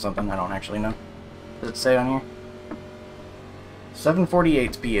morning or something, I don't actually know. Does it say on here?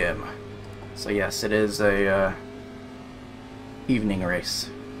 7:48 p.m. So yes, it is a evening race.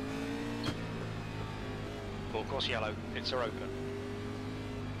 Full course yellow, pits are open.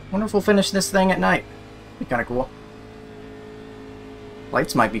 Wonder if we'll finish this thing at night. Be kind of cool.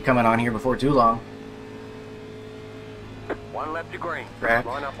 Lights might be coming on here before too long. 1 lap to green. Track.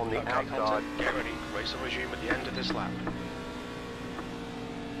 Line up on the Okay, outside. Hunter, get ready. Race will resume at the end of this lap.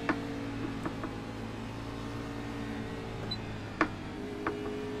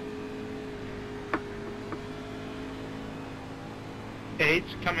 H,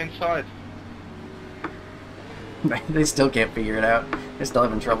 come inside. They still can't figure it out. They're still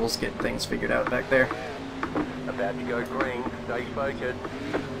having troubles getting things figured out back there. About to go green. Stay focused.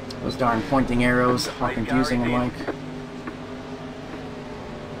 Those darn pointing arrows are confusing and like...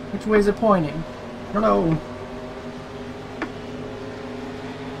 Which way is it pointing? I don't know.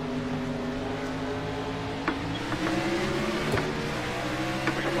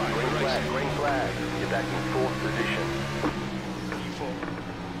 Green flag, green flag. You're back in 4th position. E4.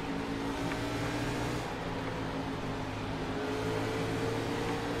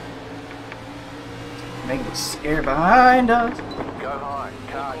 Make the scare behind us. Go high.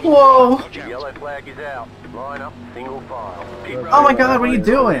 Car. Whoa! Watch The out. yellow flag is out. Line up, single file. Pit road. Oh my God, what are you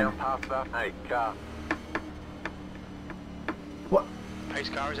doing? Down past the 8 car. What? Pace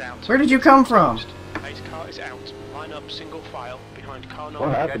car is out. Where did you come from? Pace car is out. Line up single file behind car What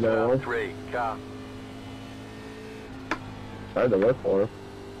number. happened Catch there? that 3 car. Tried to look for her.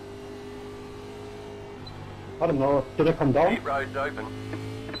 I don't know. Did it come down? Pit road's open.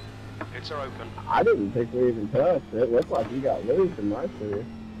 Pits are open. I didn't think we even touched. It looked like you got loose in my city.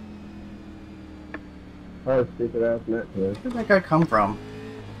 Oh, stupid ass net to Where did that guy come from?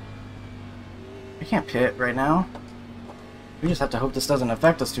 I can't pit right now. We just have to hope this doesn't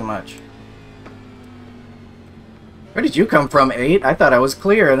affect us too much. Where did you come from, 8? I thought I was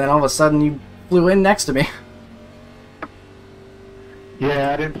clear, and then all of a sudden you flew in next to me.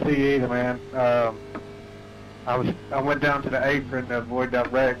 Yeah, I didn't see you either, man. I went down to the apron to avoid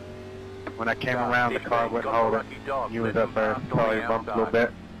that wreck. When I came around, the car wouldn't hold it. You was up there, probably bumped a little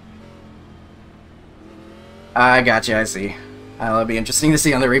bit. I got you. I see. It'll be interesting to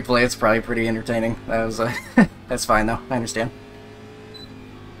see on the replay. It's probably pretty entertaining. That was that's fine though. I understand.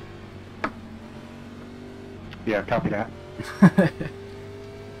 Yeah, copy that. That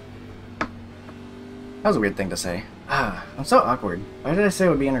was a weird thing to say. I'm so awkward. Why did I say it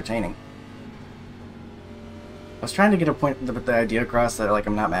would be entertaining? I was trying to get a point with the idea across that like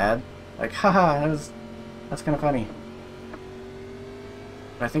I'm not mad. Like, haha, that's kind of funny.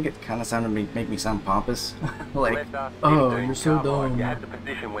 But I think it kind of sounded make me sound pompous. Like, oh, you're so dumb. You had the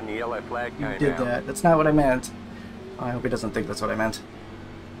position when the yellow flag You came did out. that. That's not what I meant. Oh, I hope he doesn't think that's what I meant.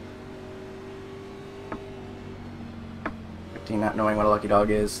 15 not knowing what a lucky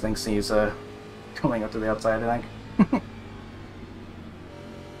dog is, thinks he's going up to the outside, I think.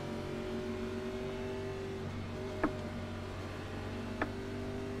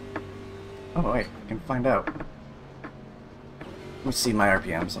 Oh wait, I can find out. Let me see my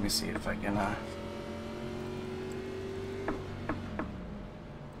RPMs. Let me see if I can.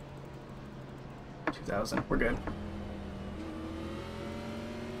 2,000. We're good.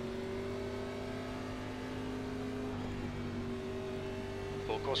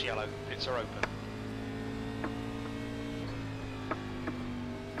 Full course yellow. Pits are open.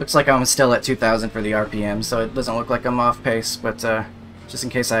 Looks like I'm still at 2,000 for the RPM, so it doesn't look like I'm off pace. But just in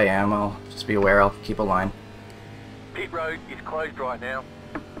case I am, I'll just be aware. I'll keep a line. Pit road is closed right now.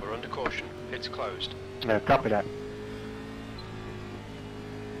 We're under caution. Pits closed. Yeah, copy that.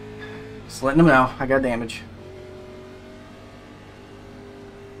 Just letting them know I got damage.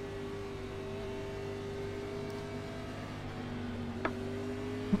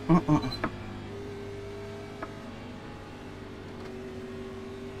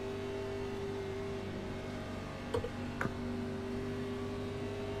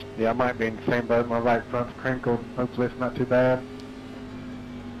 Yeah, I might be in the same boat. My right front's crinkled. Hopefully it's not too bad.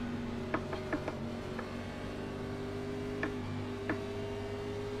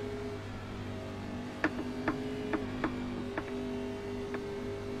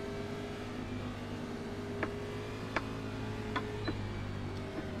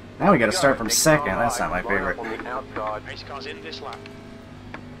 Now we gotta start from second. That's not my Line up favorite. on the outside. Race cars in this lap.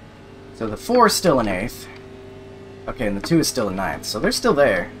 So the 4 is still in 8th. Okay, and the 2 is still in 9th. So they're still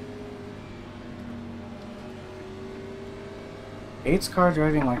there. 8's car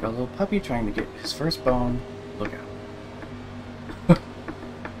driving like a little puppy trying to get his first bone. Look out.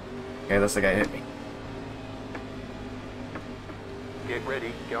 Okay, that's the guy who hit me. Get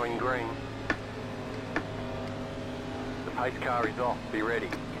ready, going green. The pace car is off, be ready.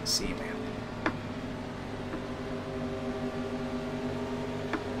 Can't see, man.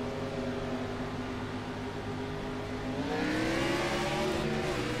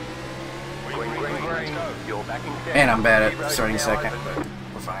 Green, green, Let's green. go. You're back in second. And I'm bad Pit road at is starting now second, open. but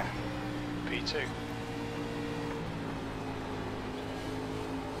we're fine. P2.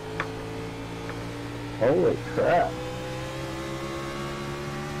 Holy crap.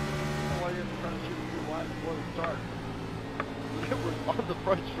 Why are you trying to shoot your wide before the start? It was on the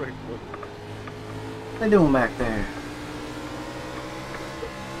front straight. What they doing back there?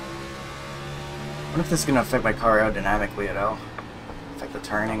 I wonder if this is gonna affect my car aerodynamically at all. Affect the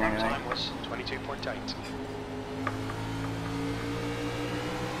turning or Lap anything. time was 22.8.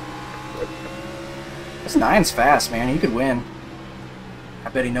 This 9's fast, man. He could win. I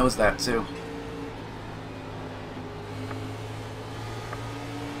bet he knows that too.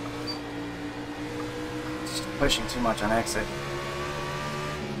 It's just pushing too much on exit.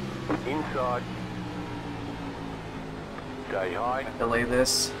 Inside. Stay high. Delay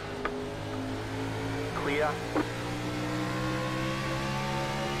this. Clear.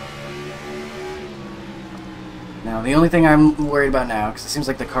 Now, the only thing I'm worried about now, because it seems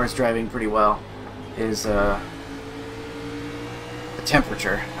like the car's driving pretty well, is the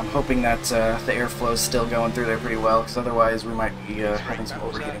temperature. I'm hoping that the airflow is still going through there pretty well, because otherwise we might be having some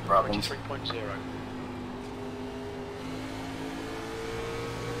overheating problems. 23.0.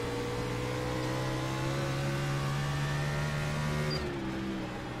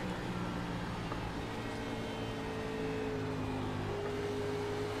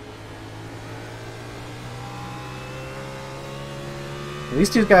 These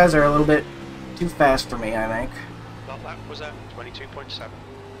two guys are a little bit too fast for me, I think. That lap was at 22.7.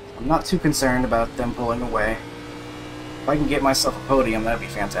 I'm not too concerned about them pulling away. If I can get myself a podium, that'd be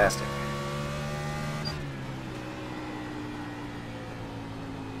fantastic.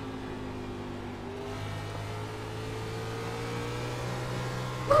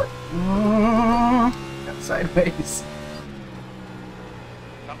 Got sideways.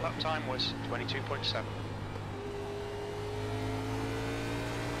 That lap time was 22.7.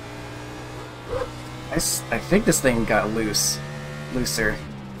 I think this thing got looser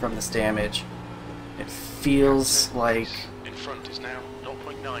from this damage. It feels like... In front is now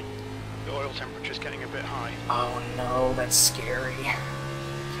 0.9. The oil temperature's getting a bit high. Oh no, that's scary.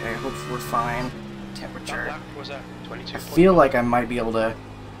 Okay, I hope we're fine. That Temperature. lap was at 22. I feel like I might be able to...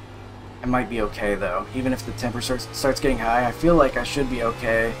 I might be okay though. Even if the temperature starts getting high, I feel like I should be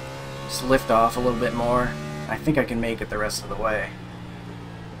okay. Just lift off a little bit more. I think I can make it the rest of the way.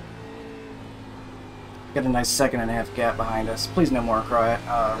 Got a nice 2.5 gap behind us. Please no more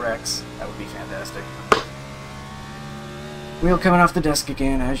wrecks. That would be fantastic. Wheel coming off the desk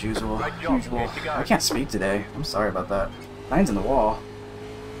again, as usual. I can't speak today. I'm sorry about that. Mine's in the wall.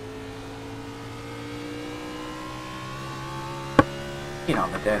 Get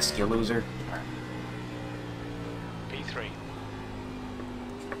on the desk, you loser. P3.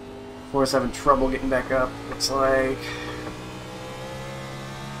 4-7 trouble getting back up. Looks like...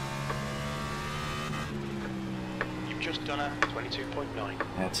 Just done a 22.9.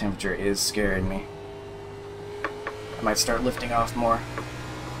 That temperature is scaring me. I might start lifting off more.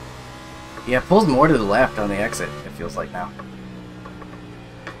 Yeah, it pulls more to the left on the exit, it feels like now.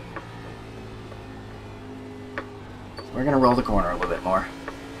 We're gonna roll the corner a little bit more.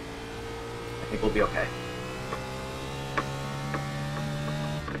 I think we'll be okay.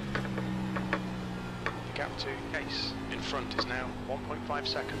 The gap to Ace in front is now 1.5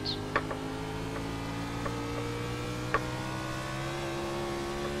 seconds.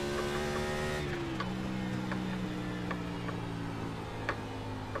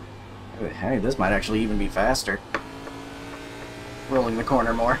 Hey, this might actually even be faster. Rolling the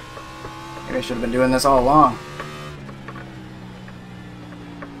corner more. Maybe I should have been doing this all along.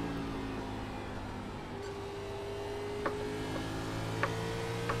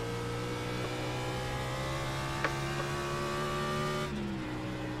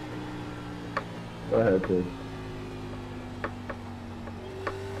 Go ahead, please.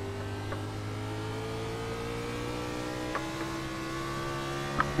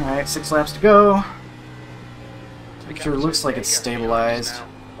 Alright, 6 laps to go. Picture looks like it's stabilized.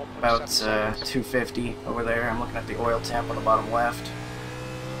 About 250 over there. I'm looking at the oil temp on the bottom left.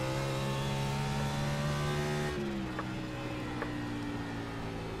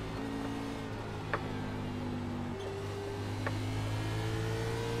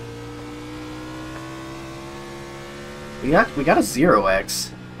 We got a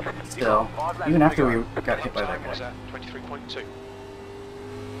 0x still, even after we got hit by that Was guy. at 23.2.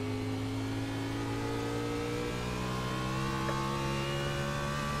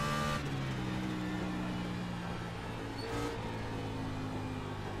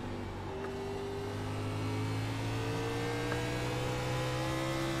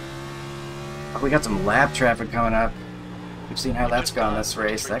 We got some lap traffic coming up. We've seen how that's gone this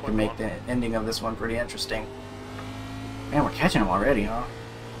race. That could make the ending of this one pretty interesting. Man, we're catching them already, huh?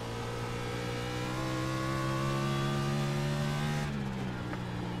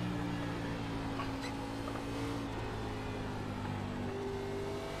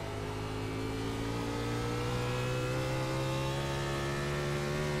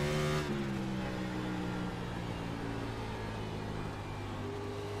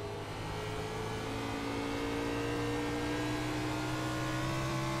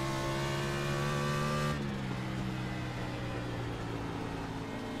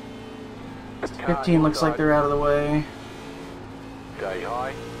 Car 15 looks like they're out of the way. Stay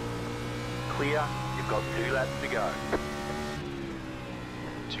high. Clear. You've got 2 laps to go.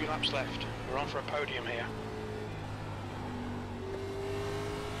 2 laps left. We're on for a podium here.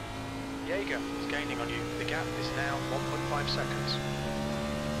 Jaeger is gaining on you. The gap is now 1.5 seconds.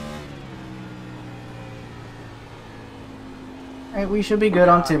 Alright, we should be good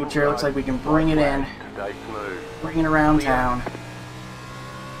on temperature. Looks like we can bring it in. Stay smooth. Bring it around town.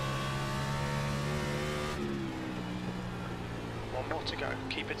 One more to go.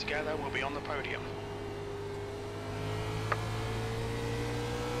 Keep it together. We'll be on the podium.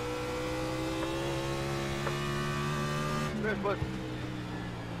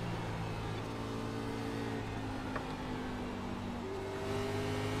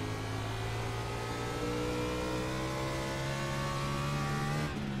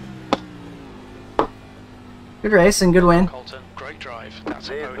 Good race and good win. Colton, great drive. That's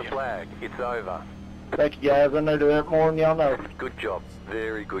a There's the podium. flag. It's over. Thank you guys, I know to do it more than y'all know. Good job.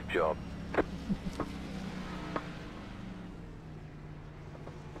 Very good job.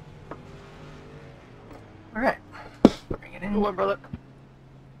 Alright. Bring it in. Good one, brother.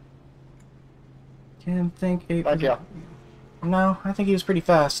 Can think 8. Thank you. No, I think he was pretty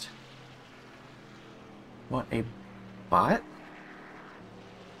fast. What, a bot?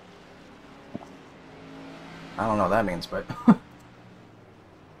 I don't know what that means, but...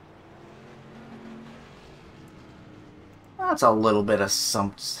 That's a little bit of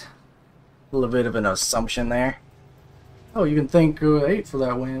an assumption there. Oh, you can thank 8 for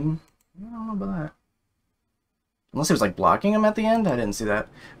that win. I don't know about that. Unless he was like blocking him at the end? I didn't see that.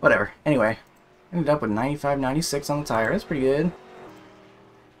 Whatever. Anyway, ended up with 95, 96 on the tire. That's pretty good.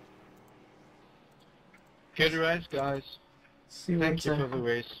 Good race, guys. See Thank what's you for the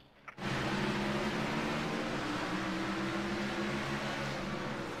race.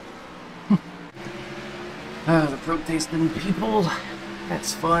 the protesting people.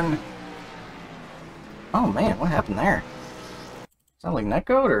 That's fun. Oh man, what happened there? Sound like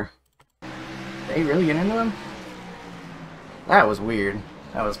netcode, or did they really get into him? That was weird.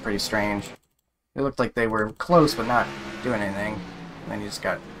 That was pretty strange. It looked like they were close but not doing anything. And then you just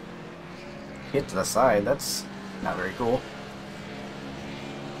got hit to the side. That's not very cool.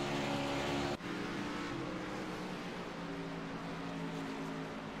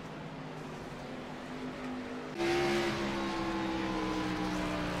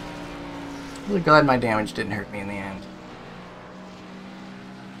 Really glad my damage didn't hurt me in the end.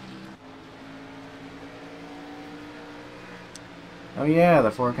 Oh yeah, the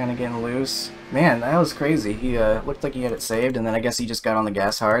 4 kind of getting loose. Man, that was crazy. He looked like he had it saved, and then I guess he just got on the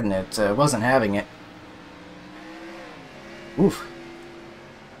gas hard, and it wasn't having it. Oof.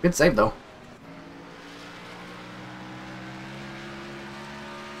 Good save, though.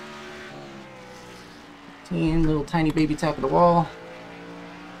 Little tiny baby tap of the wall.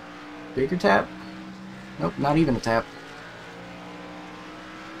 Bigger tap? Nope, not even a tap.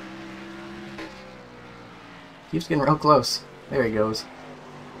 Keeps getting real close. There he goes.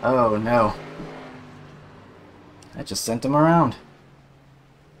 Oh no. That just sent him around.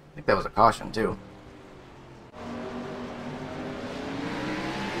 I think that was a caution too.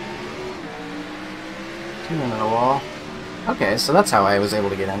 Two into the wall. Okay, so that's how I was able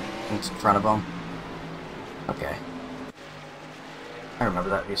to get in front of him. Okay. I remember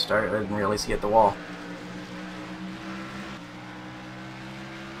that restart. I didn't realize he hit the wall.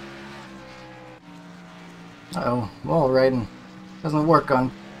 Uh-oh, wall riding. Doesn't work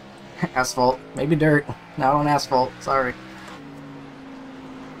on asphalt. Maybe dirt. Not on asphalt. Sorry.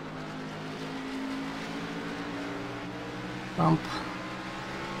 Bump.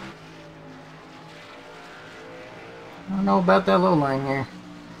 I don't know about that low line here.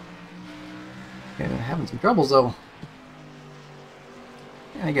 Okay, having some troubles though.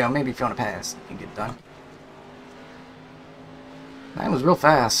 There you go. Maybe if you want to pass, you can get done. That was real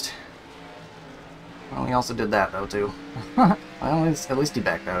fast. Well, he also did that though too. Well, at least he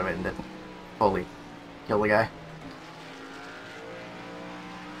backed out of it and didn't fully kill the guy.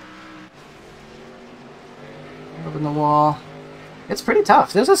 Open the wall. It's pretty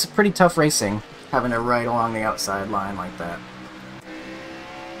tough. This is pretty tough racing, having it right along the outside line like that.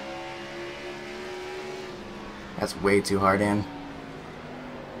 That's way too hard in.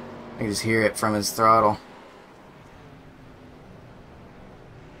 I can just hear it from his throttle.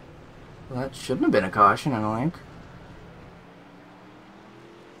 Well, that shouldn't have been a caution, I don't think.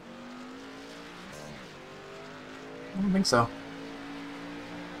 I don't think so.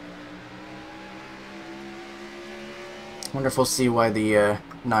 Wonder if we'll see why the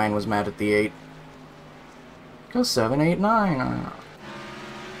 9 was mad at the 8. Go 7, 8, 9.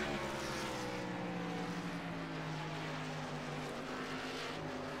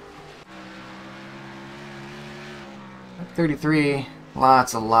 33.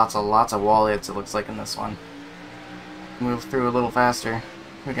 Lots of wall hits, it looks like, in this one. Move through a little faster.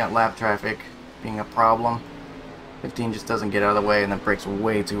 We got lap traffic being a problem. 15 just doesn't get out of the way and then brakes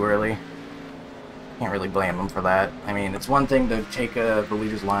way too early. Can't really blame him for that. I mean, it's one thing to take the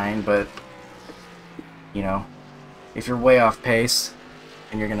leader's line, but, you know, if you're way off pace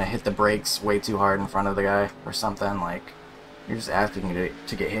and you're gonna hit the brakes way too hard in front of the guy or something, like, you're just asking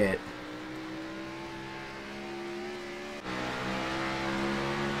to get hit.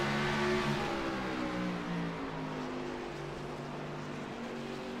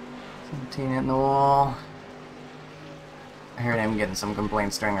 In the wall. I heard him getting some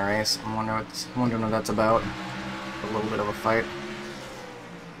complaints during the race. I'm wondering what that's about. A little bit of a fight.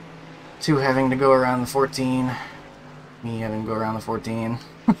 2 having to go around the 14. Me having to go around the 14.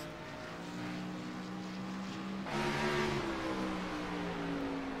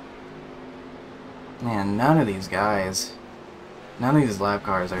 Man, none of these guys, none of these lap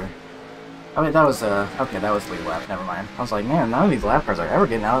cars are... I mean, that was, okay, that was lead lap, never mind. I was like, man, none of these lap cars are ever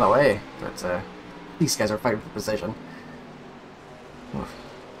getting out of the way. But, these guys are fighting for position. Oof.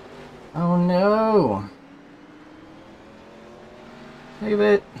 Oh no! Save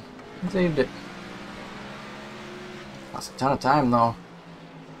it. I saved it. Lost a ton of time though.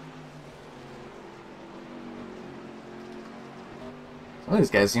 Some of these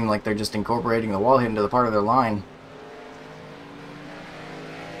guys seem like they're just incorporating the wall hit into the part of their line.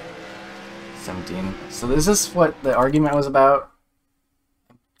 17. So is this what the argument was about?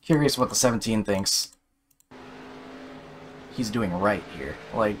 I'm curious what the 17 thinks he's doing right here.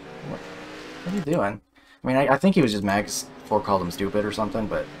 Like, what are you doing? I mean, I think he was just mad because 4 called him stupid or something,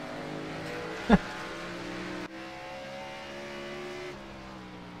 but...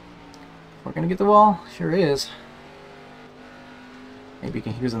 We're gonna get the wall? Sure is. Maybe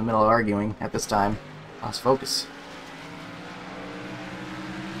he was in the middle of arguing at this time. Lost focus.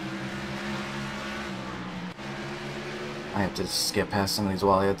 I have to skip past some of these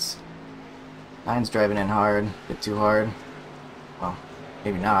wall hits. 9's driving in hard. Bit too hard. Well,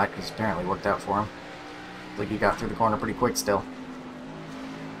 maybe not, because apparently it worked out for him. Like he got through the corner pretty quick still.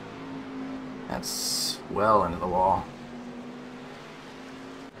 That's well into the wall.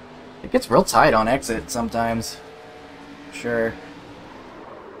 It gets real tight on exit sometimes. Sure.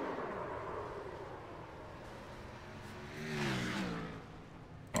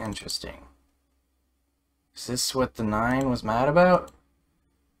 Interesting. Is this what the 9 was mad about?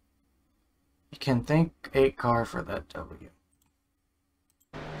 You can thank 8 car for that W.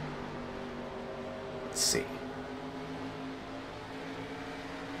 Let's see.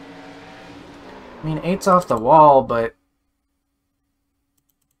 I mean, 8's off the wall, but...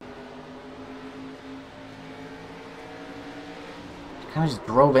 kind of just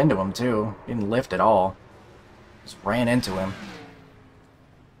drove into him, too. Didn't lift at all. Just ran into him.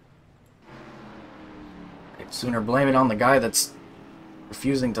 I'd sooner blame it on the guy that's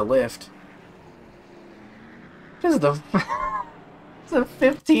refusing to lift. What is the... what's the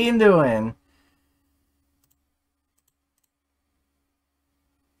 15 doing?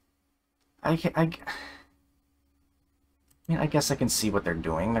 I mean, I guess I can see what they're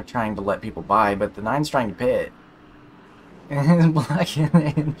doing. They're trying to let people by, but the 9's trying to pit. And he's blocking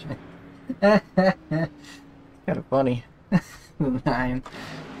the engine. Kind of funny. The 9.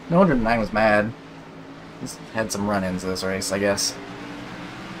 No wonder the 9 was mad. He's had some run-ins this race, I guess.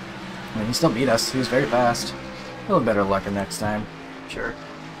 I mean, he still beat us. He was very fast. He'll have better luck next time. Sure.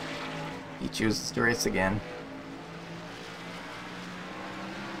 He chooses to race again.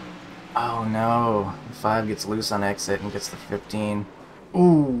 Oh no. The 5 gets loose on exit and gets the 15.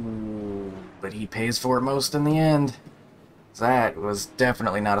 Ooh. But he pays for it most in the end. That was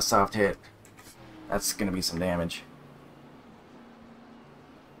definitely not a soft hit. That's gonna be some damage.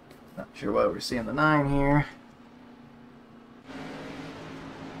 Not sure why we're seeing the 9 here.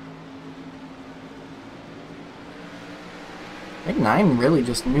 I think 9 really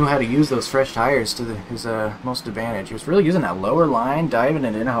just knew how to use those fresh tires to his most advantage. He was really using that lower line, diving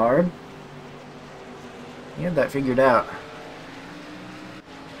it in hard. He had that figured out.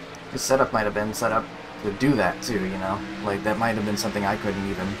 His setup might have been set up to do that too, you know? Like, that might have been something I couldn't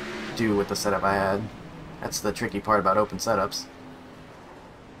even do with the setup I had. That's the tricky part about open setups.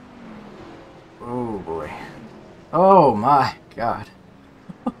 Oh boy. Oh my god.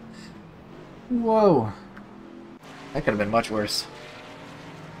 Whoa. That could have been much worse.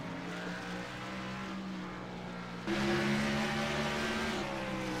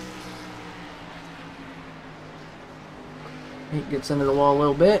 He gets into the wall a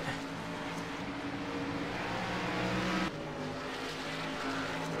little bit.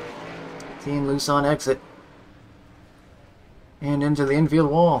 Team loose on exit. And into the infield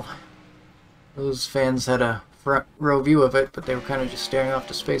wall. Those fans had a front row view of it, but they were kind of just staring off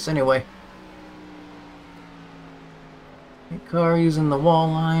to space anyway. Car using the wall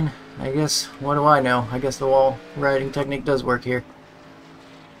line. I guess, what do I know? I guess the wall riding technique does work here.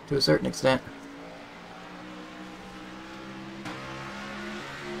 To a certain extent.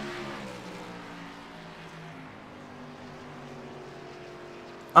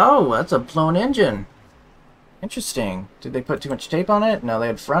 Oh, that's a blown engine. Interesting. Did they put too much tape on it? No, they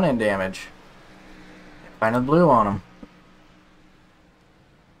had front end damage. Finally blue on them.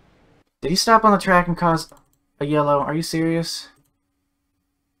 Did he stop on the track and cause a yellow? Are you serious?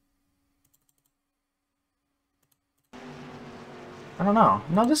 I don't know.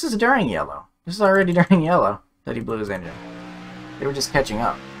 No, this is during yellow. This is already during yellow that he blew his engine. They were just catching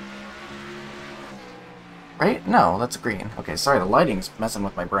up. Right? No, that's green. Okay, sorry, the lighting's messing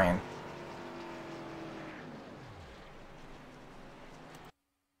with my brain.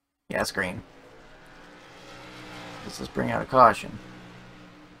 Yeah, it's green. Let's just bring out a caution.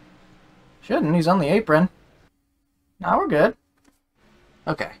 Shouldn't, he's on the apron. Now we're good.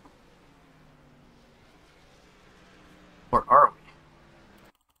 Okay. Or are we?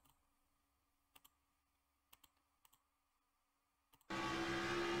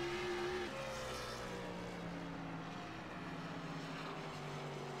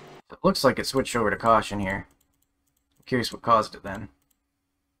 It looks like it switched over to caution here. I'm curious what caused it then.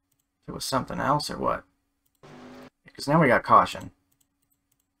 If it was something else or what. Because now we got caution.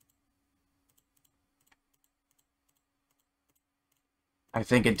 I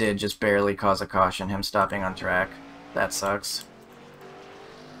think it did just barely cause a caution, him stopping on track. That sucks.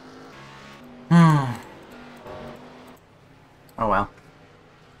 Oh well.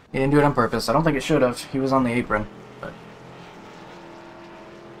 He didn't do it on purpose. I don't think it should have. He was on the apron. But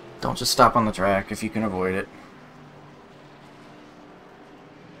don't just stop on the track if you can avoid it.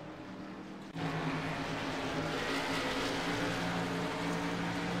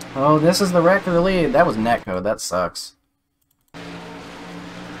 Oh, this is the wreck for the lead. That was netcode. That sucks.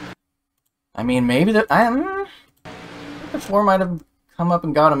 I mean, maybe the 4 might have come up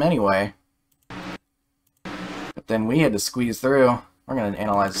and got him anyway. But then we had to squeeze through. We're going to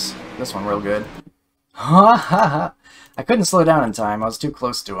analyze this one real good. Ha ha ha! I couldn't slow down in time. I was too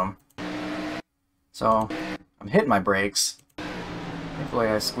close to him. So, I'm hitting my brakes. Hopefully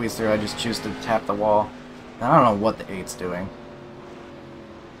I squeeze through. I just choose to tap the wall. And I don't know what the 8's doing.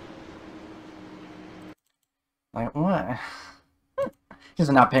 Like, what? He's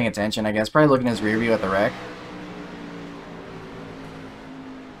not paying attention, I guess. Probably looking at his rear view at the wreck.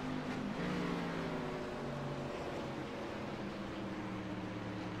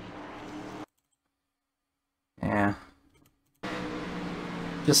 Yeah.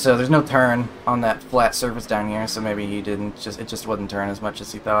 Just, there's no turn on that flat surface down here, so maybe he didn't, it just wouldn't turn as much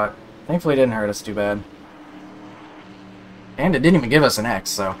as he thought. Thankfully it didn't hurt us too bad. And it didn't even give us an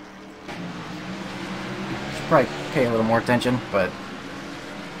X, so... should probably pay a little more attention, but...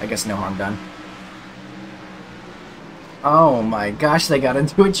 I guess no harm done. Oh my gosh, they got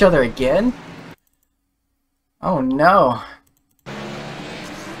into each other again? Oh no.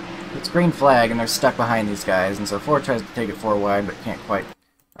 It's green flag and they're stuck behind these guys, and so 4 tries to take it 4 wide but can't quite...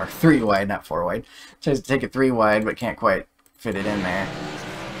 or 3 wide, not 4 wide. Tries to take it 3 wide but can't quite fit it in there.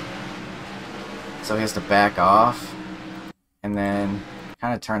 So he has to back off. And then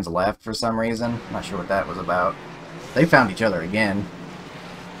kind of turns left for some reason. I'm not sure what that was about. They found each other again.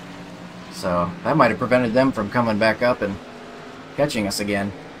 So, that might have prevented them from coming back up and catching us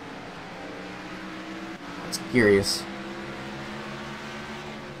again. It's curious.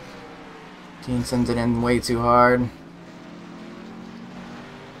 Team sends it in way too hard.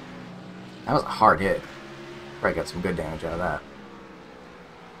 That was a hard hit. Probably got some good damage out of that.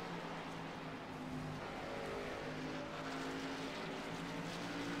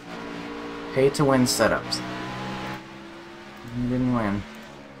 Pay to win setups. He didn't win.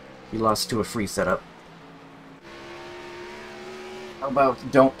 He lost to a free setup. How about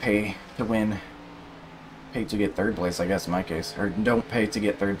don't pay to win? Pay to get 3rd place, I guess, in my case. Or don't pay to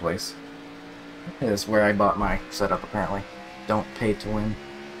get 3rd place. Is where I bought my setup, apparently. Don't pay to win.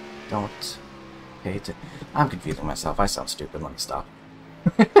 Don't pay to... I'm confusing myself. I sound stupid. Let me stop.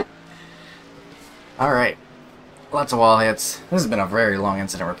 Alright. Lots of wall hits. This has been a very long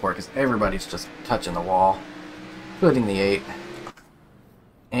incident report because everybody's just touching the wall. Including the 8.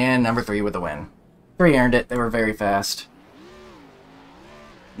 And number 3 with the win. 3 earned it. They were very fast.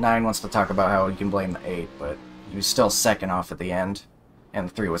 9 wants to talk about how you can blame the 8, but he was still second off at the end. And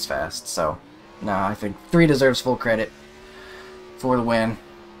the 3 was fast, so... no, I think 3 deserves full credit for the win.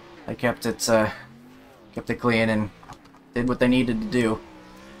 They kept it clean and did what they needed to do.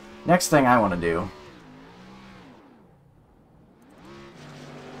 Next thing I want to do...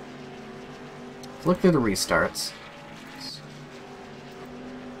 let's look through the restarts.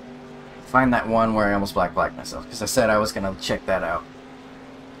 Find that one where I almost blacked myself, because I said I was going to check that out.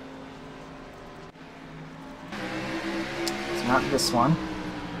 It's not this one.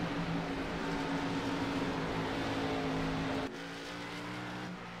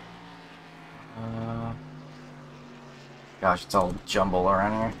 Gosh, it's all jumble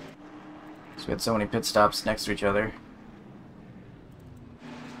around here. So we had so many pit stops next to each other.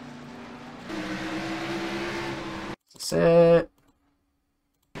 That's it.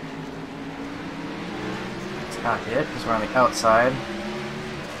 Not hit because we're on the outside.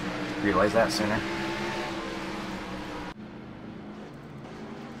 Realize that sooner. I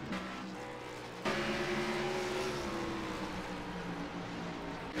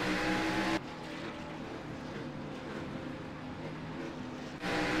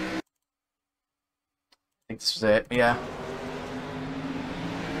think this was it, yeah.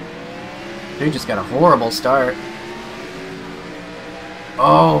 Dude just got a horrible start.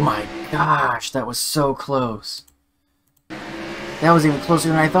 Oh my gosh, that was so close. That was even closer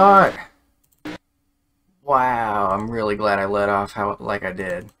than I thought. Wow, I'm really glad I let off like I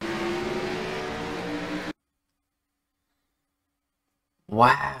did.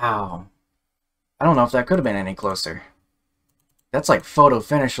 Wow. I don't know if that could have been any closer. That's like photo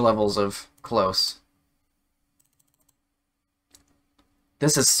finish levels of close.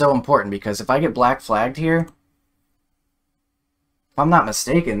 This is so important because if I get black flagged here, if I'm not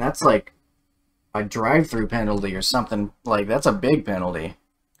mistaken, that's like a drive-through penalty or something. Like, that's a big penalty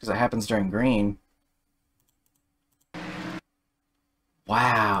because it happens during green.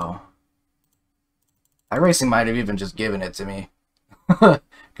 Wow. iRacing might have even just given it to me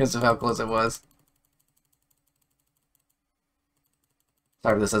because of how close it was.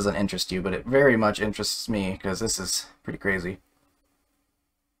 Sorry if this doesn't interest you, but it very much interests me because this is pretty crazy.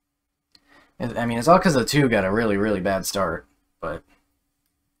 I mean, it's all because the 2 got a really, really bad start, but...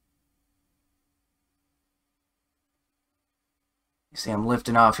 You see, I'm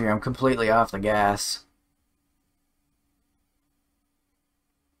lifting off here. I'm completely off the gas.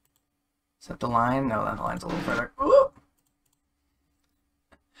 Is that the line? No, that line's a little further. Ooh!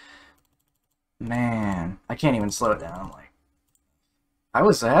 Man, I can't even slow it down. I'm like... I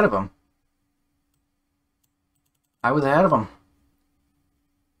was ahead of him. I was ahead of him.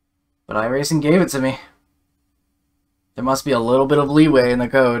 But iRacing gave it to me. There must be a little bit of leeway in the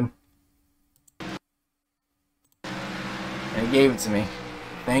code. And he gave it to me.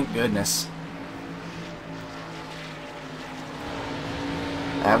 Thank goodness.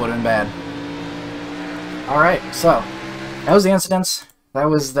 That would have been bad. Alright, so that was the incidents. That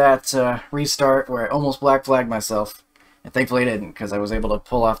was that restart where I almost black flagged myself. And thankfully I didn't, because I was able to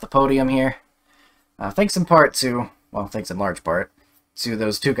pull off the podium here. Thanks in part to, well, thanks in large part, to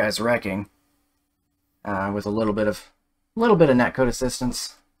those 2 guys wrecking. With a little bit of netcode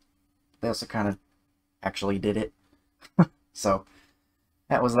assistance. They also kind of actually did it. So,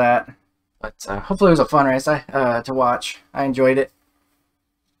 that was that. But hopefully it was a fun race to watch. I enjoyed it.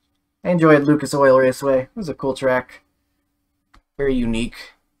 I enjoyed Lucas Oil Raceway. It was a cool track. Very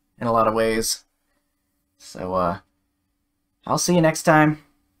unique in a lot of ways. So, I'll see you next time.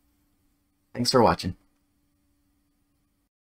 Thanks for watching.